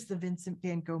then there's the Vincent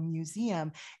Van Gogh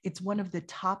Museum. It's one of the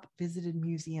top visited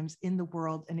museums in the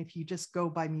world. And if you just go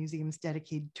by museums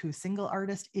dedicated to a single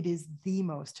artist, it is the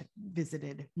most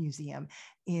visited museum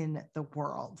in the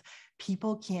world.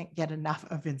 People can't get enough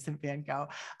of Vincent Van Gogh.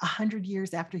 100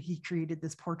 years after he created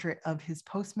this portrait of his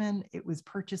postman, it was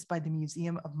purchased by the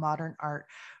Museum of Modern Art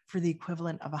for the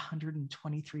equivalent of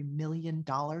 $123 million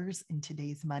in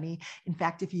today's money. In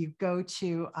fact, if you go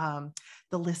to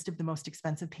the list of the most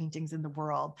expensive paintings in the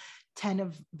world, 10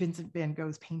 of Vincent Van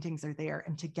Gogh's paintings are there,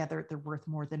 and together they're worth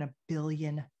more than $1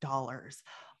 billion.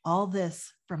 All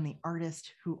this from the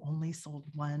artist who only sold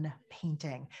one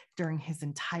painting during his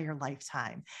entire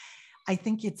lifetime. I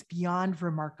think it's beyond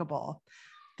remarkable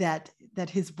that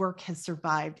his work has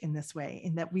survived in this way,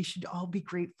 and that we should all be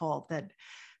grateful that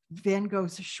Van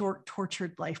Gogh's short,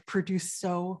 tortured life produced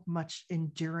so much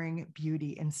enduring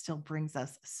beauty and still brings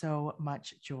us so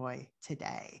much joy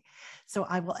today. So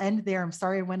I will end there. I'm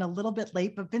sorry I went a little bit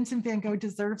late, but Vincent Van Gogh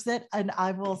deserves it. And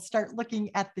I will start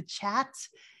looking at the chat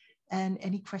and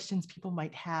any questions people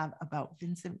might have about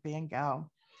Vincent Van Gogh.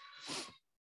 Let's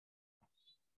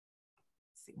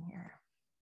see here.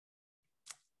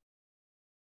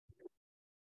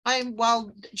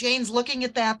 While Jane's looking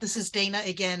at that, this is Dana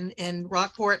again in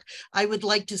Rockport. I would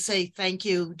like to say thank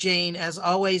you, Jane, as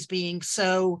always, being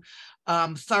so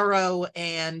thorough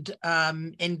and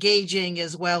engaging,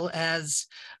 as well as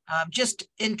just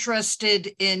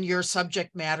interested in your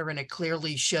subject matter, and it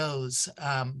clearly shows.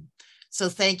 So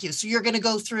thank you. So you're going to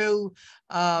go through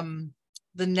the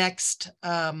next,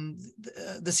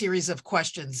 the series of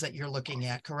questions that you're looking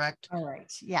at, correct? All right.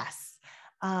 Yes.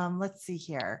 Let's see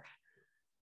here.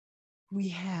 We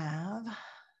have,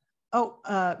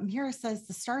 Mira says,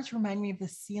 the stars remind me of the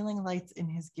ceiling lights in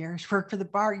his garish work for the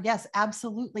bar. Yes,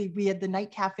 absolutely. We had the night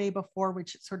cafe before,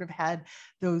 which sort of had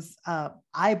those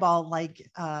eyeball-like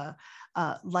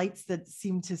lights that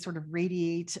seem to sort of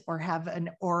radiate or have an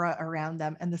aura around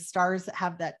them. And the stars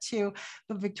have that too.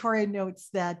 But Victoria notes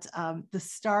that the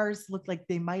stars look like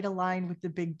they might align with the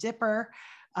Big Dipper,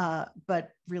 but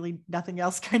really nothing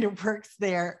else kind of works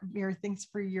there. Mira, thanks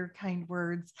for your kind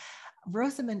words.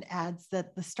 Rosamond adds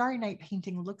that the Starry Night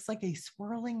painting looks like a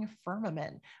swirling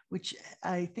firmament, which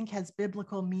I think has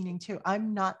biblical meaning too.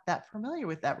 I'm not that familiar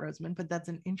with that, Rosamond, but that's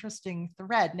an interesting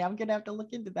thread. Now I'm going to have to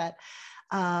look into that.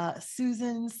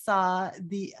 Susan saw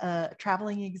the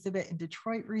traveling exhibit in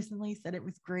Detroit recently, said it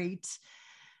was great.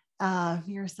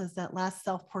 Mira says that last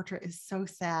self-portrait is so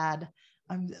sad.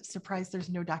 I'm surprised there's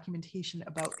no documentation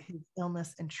about his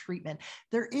illness and treatment.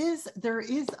 There is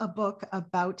a book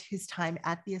about his time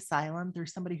at the asylum.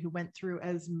 There's somebody who went through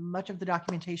as much of the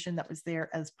documentation that was there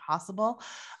as possible.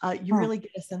 You really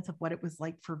get a sense of what it was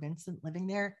like for Vincent living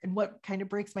there. And what kind of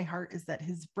breaks my heart is that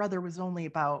his brother was only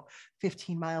about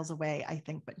 15 miles away, I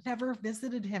think, but never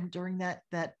visited him during that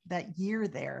year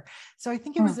there. So I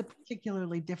think it was a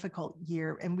particularly difficult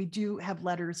year. And we do have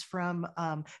letters from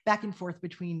back and forth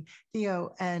between Theo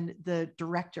and the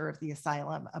director of the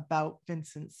asylum about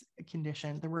Vincent's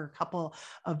condition. There were a couple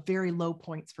of very low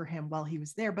points for him while he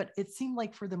was there, but it seemed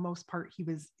like for the most part, he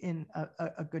was in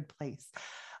a good place.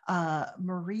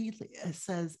 Marie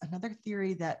says another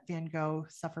theory that Van Gogh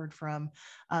suffered from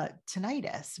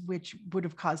tinnitus, which would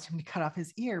have caused him to cut off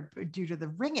his ear due to the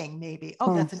ringing, maybe.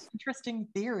 Oh, that's an interesting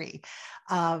theory.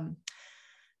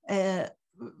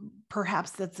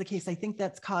 Perhaps that's the case. I think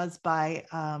that's caused by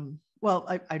well,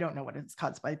 I don't know what it's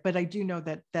caused by, but I do know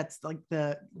that that's like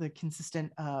the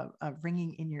consistent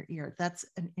ringing in your ear. That's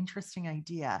an interesting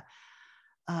idea.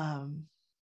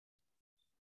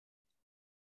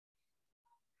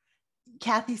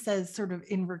 Kathy says, sort of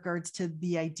in regards to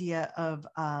the idea of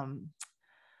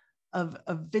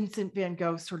Vincent Van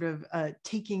Gogh sort of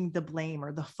taking the blame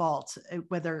or the fault,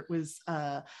 whether it was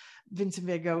Vincent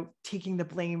Van Gogh taking the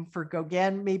blame for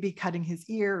Gauguin, maybe cutting his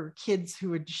ear, or kids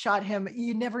who had shot him.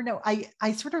 You never know.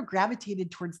 I sort of gravitated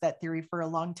towards that theory for a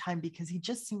long time because he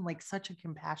just seemed like such a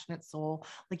compassionate soul.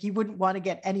 Like he wouldn't want to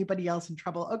get anybody else in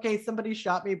trouble. Okay, somebody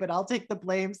shot me, but I'll take the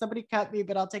blame. Somebody cut me,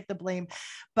 but I'll take the blame.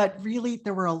 But really,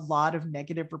 there were a lot of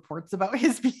negative reports about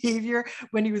his behavior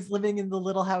when he was living in the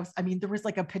little house. I mean, there was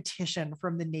like a petition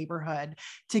from the neighborhood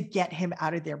to get him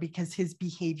out of there because his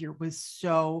behavior was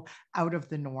so out of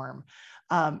the norm.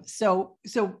 So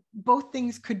both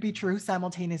things could be true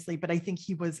simultaneously, but I think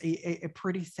he was a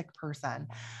pretty sick person.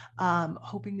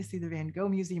 Hoping to see the Van Gogh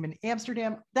Museum in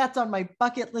Amsterdam. That's on my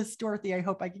bucket list, Dorothy. I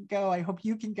hope I can go. I hope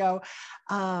you can go.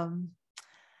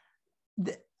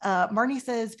 Marnie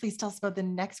says, please tell us about the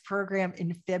next program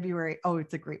in February. Oh,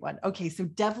 it's a great one. Okay, so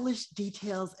devilish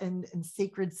details and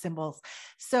sacred symbols.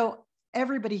 So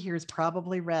everybody here has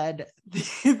probably read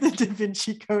the Da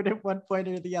Vinci Code at one point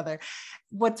or the other.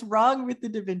 What's wrong with the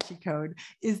Da Vinci Code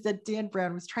is that Dan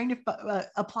Brown was trying to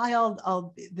apply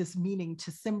all this meaning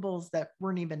to symbols that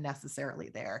weren't even necessarily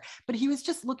there. But he was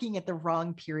just looking at the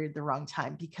wrong period, the wrong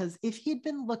time, because if he'd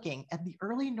been looking at the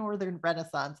early Northern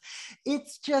Renaissance,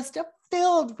 it's just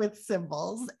filled with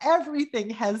symbols. Everything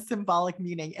has symbolic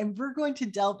meaning, and we're going to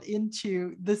delve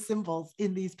into the symbols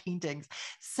in these paintings.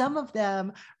 Some of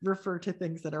them refer to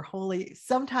things that are holy.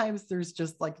 Sometimes there's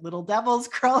just like little devils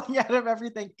crawling out of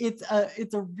everything. It's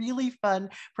a really fun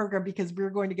program because we're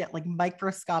going to get like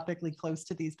microscopically close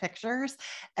to these pictures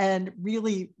and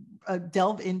really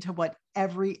delve into what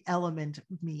every element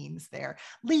means there.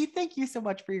 Lee, thank you so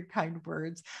much for your kind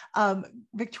words.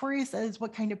 Victoria says,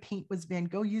 what kind of paint was Van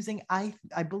Gogh using? I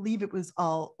believe it was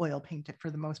all oil painted for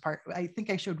the most part. I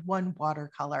think I showed one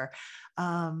watercolor.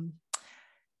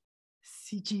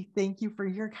 CG, thank you for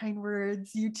your kind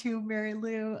words. You too, Mary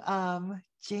Lou.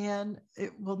 Jan,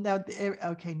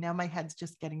 okay, now my head's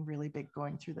just getting really big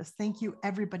going through this. Thank you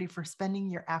everybody for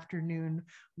spending your afternoon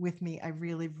with me. I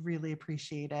really, really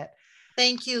appreciate it.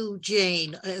 Thank you,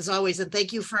 Jane, as always, and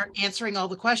thank you for answering all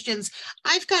the questions.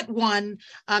 I've got one.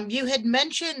 You had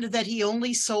mentioned that he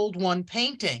only sold one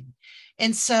painting.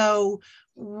 And so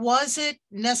was it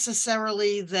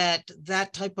necessarily that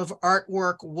that type of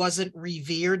artwork wasn't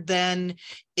revered then?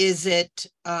 Is it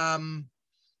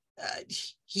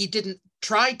he didn't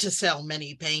try to sell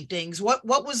many paintings? What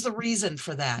was the reason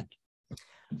for that?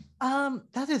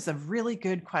 That is a really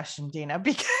good question, Dana,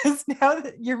 because now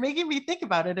that you're making me think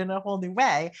about it in a whole new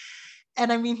way.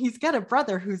 And I mean, he's got a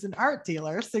brother who's an art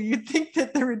dealer, so you'd think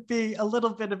that there would be a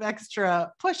little bit of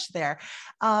extra push there.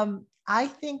 I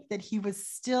think that he was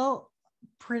still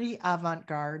pretty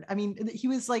avant-garde. I mean, he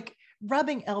was like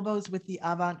rubbing elbows with the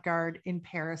avant-garde in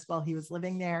Paris while he was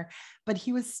living there, but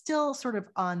he was still sort of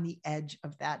on the edge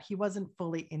of that. He wasn't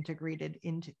fully integrated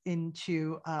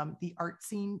into the art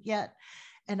scene yet.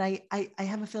 And I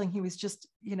have a feeling he was just,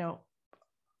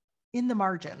 in the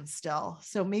margins still.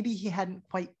 So maybe he hadn't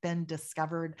quite been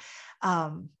discovered.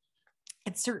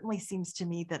 It certainly seems to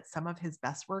me that some of his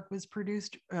best work was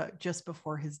produced just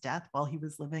before his death while he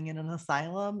was living in an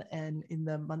asylum and in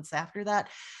the months after that.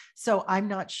 So I'm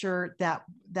not sure that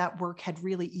that work had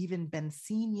really even been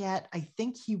seen yet. I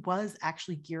think he was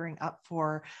actually gearing up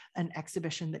for an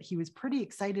exhibition that he was pretty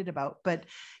excited about, but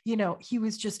he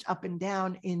was just up and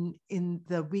down in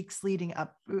the weeks leading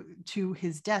up to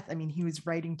his death. I mean, he was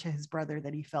writing to his brother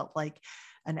that he felt like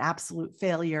an absolute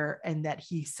failure, and that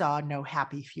he saw no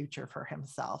happy future for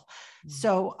himself.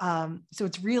 So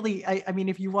it's really, I mean,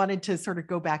 if you wanted to sort of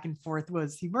go back and forth,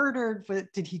 was he murdered?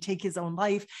 Did he take his own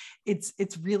life?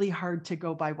 It's really hard to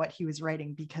go by what he was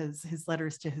writing, because his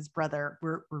letters to his brother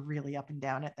were really up and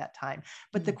down at that time.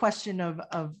 But the question of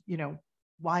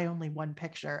why only one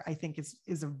picture, I think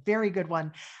is a very good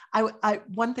one.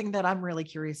 One thing that I'm really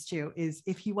curious too is,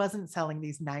 if he wasn't selling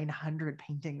these 900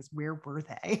 paintings, where were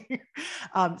they?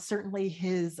 Certainly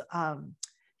his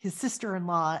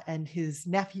sister-in-law and his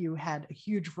nephew had a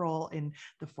huge role in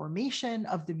the formation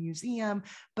of the museum,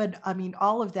 but I mean,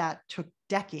 all of that took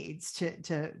decades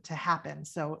to happen.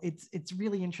 So it's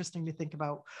really interesting to think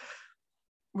about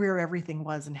where everything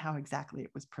was and how exactly it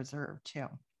was preserved too.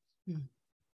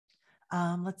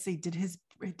 Let's see, did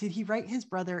he write his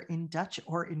brother in Dutch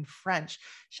or in French?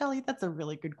 Shelley, that's a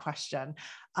really good question.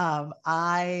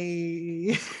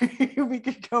 We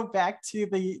could go back to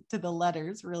the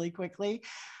letters really quickly.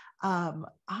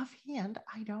 Offhand,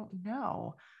 I don't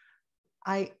know.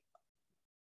 Let's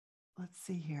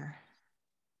see here.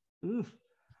 Ooh,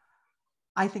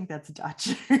 I think that's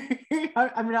Dutch.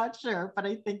 I'm not sure, but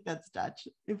I think that's Dutch.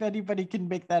 If anybody can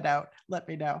make that out, let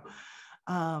me know.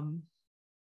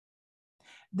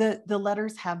 The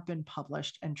letters have been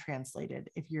published and translated,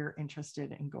 if you're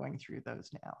interested in going through those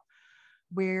now.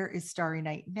 Where is Starry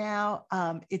Night now?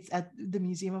 It's at the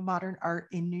Museum of Modern Art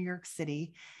in New York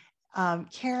City.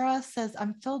 Kara says,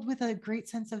 I'm filled with a great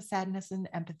sense of sadness and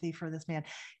empathy for this man.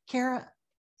 Kara,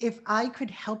 if I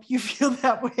could help you feel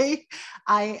that way,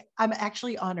 I'm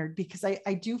actually honored, because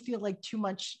I do feel like too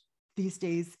much these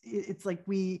days, it's like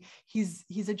he's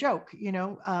a joke,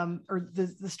 or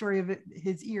the story of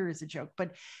his ear is a joke,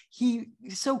 but he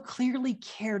so clearly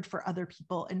cared for other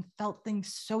people and felt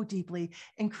things so deeply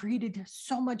and created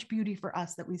so much beauty for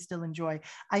us that we still enjoy.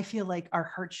 I feel like our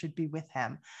hearts should be with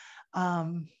him.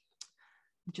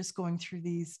 Just going through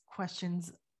these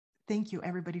questions. Thank you,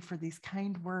 everybody, for these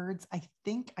kind words. I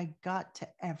think I got to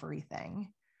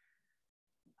everything.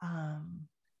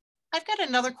 I've got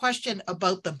another question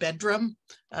about the bedroom,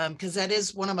 because that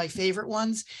is one of my favorite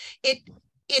ones. It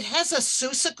has a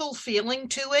Seussical feeling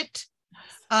to it.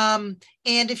 And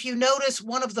if you notice,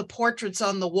 one of the portraits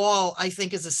on the wall, I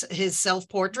think, is his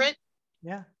self-portrait.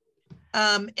 Yeah.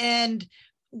 And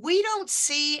we don't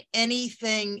see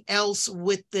anything else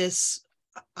with this.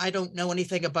 I don't know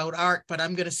anything about art, but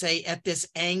I'm going to say at this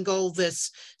angle,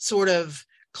 this sort of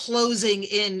closing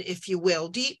in, if you will.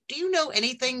 Do you know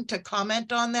anything to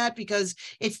comment on that? Because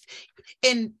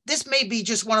and this may be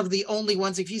just one of the only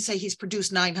ones, if you say he's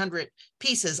produced 900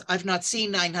 pieces, I've not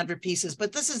seen 900 pieces,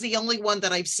 but this is the only one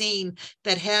that I've seen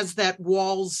that has that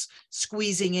walls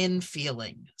squeezing in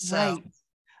feeling. So.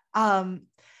 Right.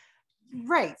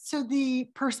 Right. So the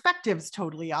perspective's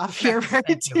totally off here,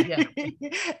 right? Yeah.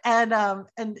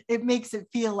 And it makes it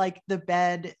feel like the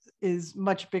bed is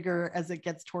much bigger as it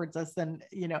gets towards us than,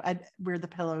 where the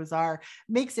pillows are.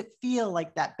 Makes it feel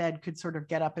like that bed could sort of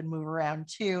get up and move around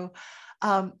too.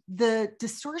 The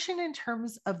distortion in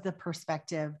terms of the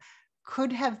perspective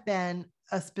could have been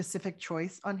a specific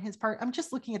choice on his part. I'm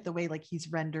just looking at the way like he's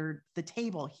rendered the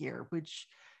table here, which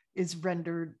is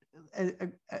rendered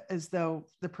as though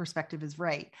the perspective is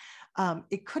right.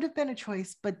 It could have been a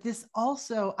choice, but this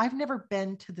also, I've never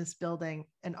been to this building,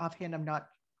 and offhand, I'm not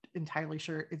entirely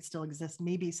sure it still exists.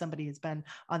 Maybe somebody has been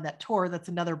on that tour. That's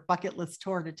another bucket list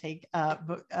tour to take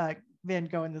Van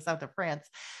Gogh in the south of France.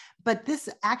 But this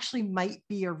actually might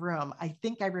be a room, I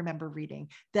think I remember reading,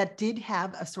 that did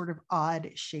have a sort of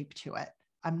odd shape to it.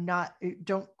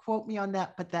 Don't quote me on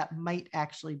that, but that might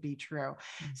actually be true.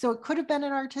 So it could have been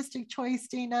an artistic choice,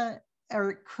 Dana, or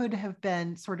it could have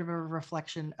been sort of a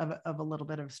reflection of a little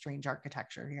bit of strange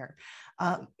architecture here.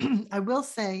 I will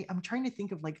say, I'm trying to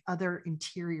think of like other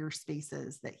interior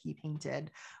spaces that he painted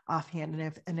offhand,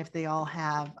 and if they all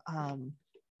have a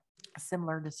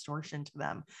similar distortion to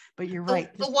them. But you're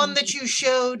right. The one that you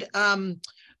showed of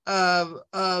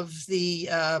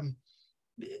the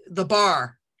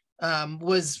bar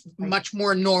was much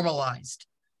more normalized.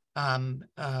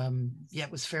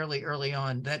 It was fairly early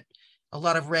on, that a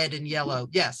lot of red and yellow.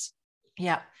 Yes.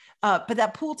 Yeah. But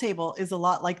that pool table is a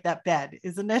lot like that bed,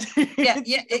 isn't it? Yeah,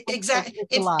 exactly.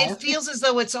 It feels as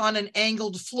though it's on an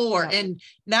angled floor. Yeah. And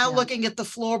now looking at the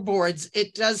floorboards,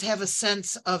 it does have a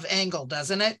sense of angle,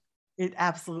 doesn't it? It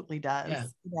absolutely does. Yeah.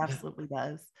 It absolutely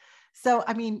does. So,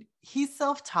 I mean, he's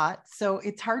self-taught, so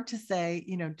it's hard to say,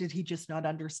 did he just not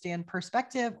understand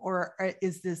perspective, or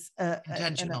is this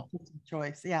intentional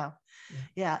choice? Yeah.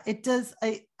 It does.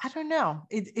 I don't know.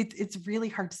 It's really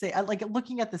hard to say. I like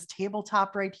looking at this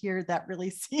tabletop right here. That really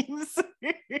seems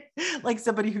like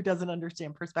somebody who doesn't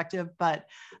understand perspective, but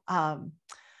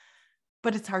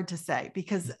it's hard to say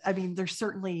because I mean, there's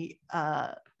certainly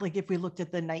like if we looked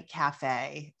at the night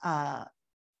cafe,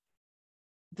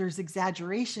 there's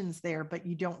exaggerations there, but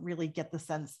you don't really get the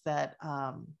sense that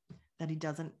that he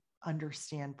doesn't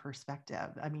understand perspective.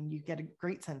 I mean, you get a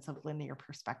great sense of linear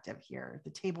perspective here. The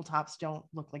tabletops don't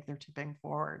look like they're tipping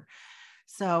forward.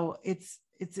 So it's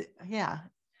yeah.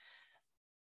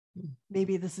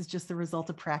 Maybe this is just the result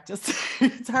of practice.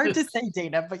 It's hard to say,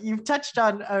 Dana, but you've touched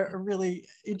on a really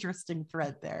interesting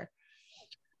thread there.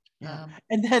 Yeah.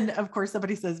 And then of course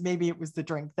somebody says maybe it was the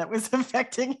drink that was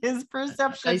affecting his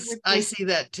perception. I see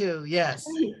that too. Yes.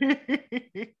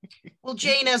 Well,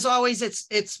 Jane, as always,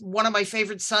 it's one of my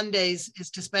favorite Sundays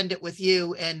is to spend it with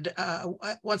you. And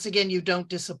once again, you don't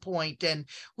disappoint. And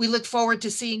we look forward to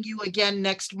seeing you again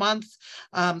next month.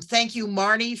 Thank you,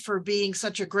 Marnie, for being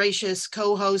such a gracious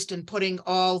co-host and putting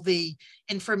all the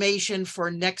information for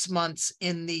next month's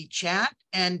in the chat.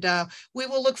 And we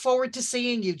will look forward to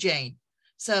seeing you, Jane.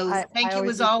 So thank you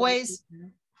as always.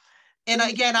 And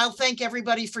again, I'll thank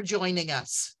everybody for joining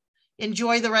us.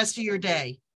 Enjoy the rest of your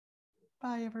day.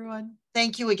 Bye, everyone.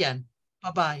 Thank you again.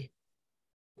 Bye-bye.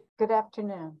 Good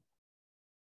afternoon.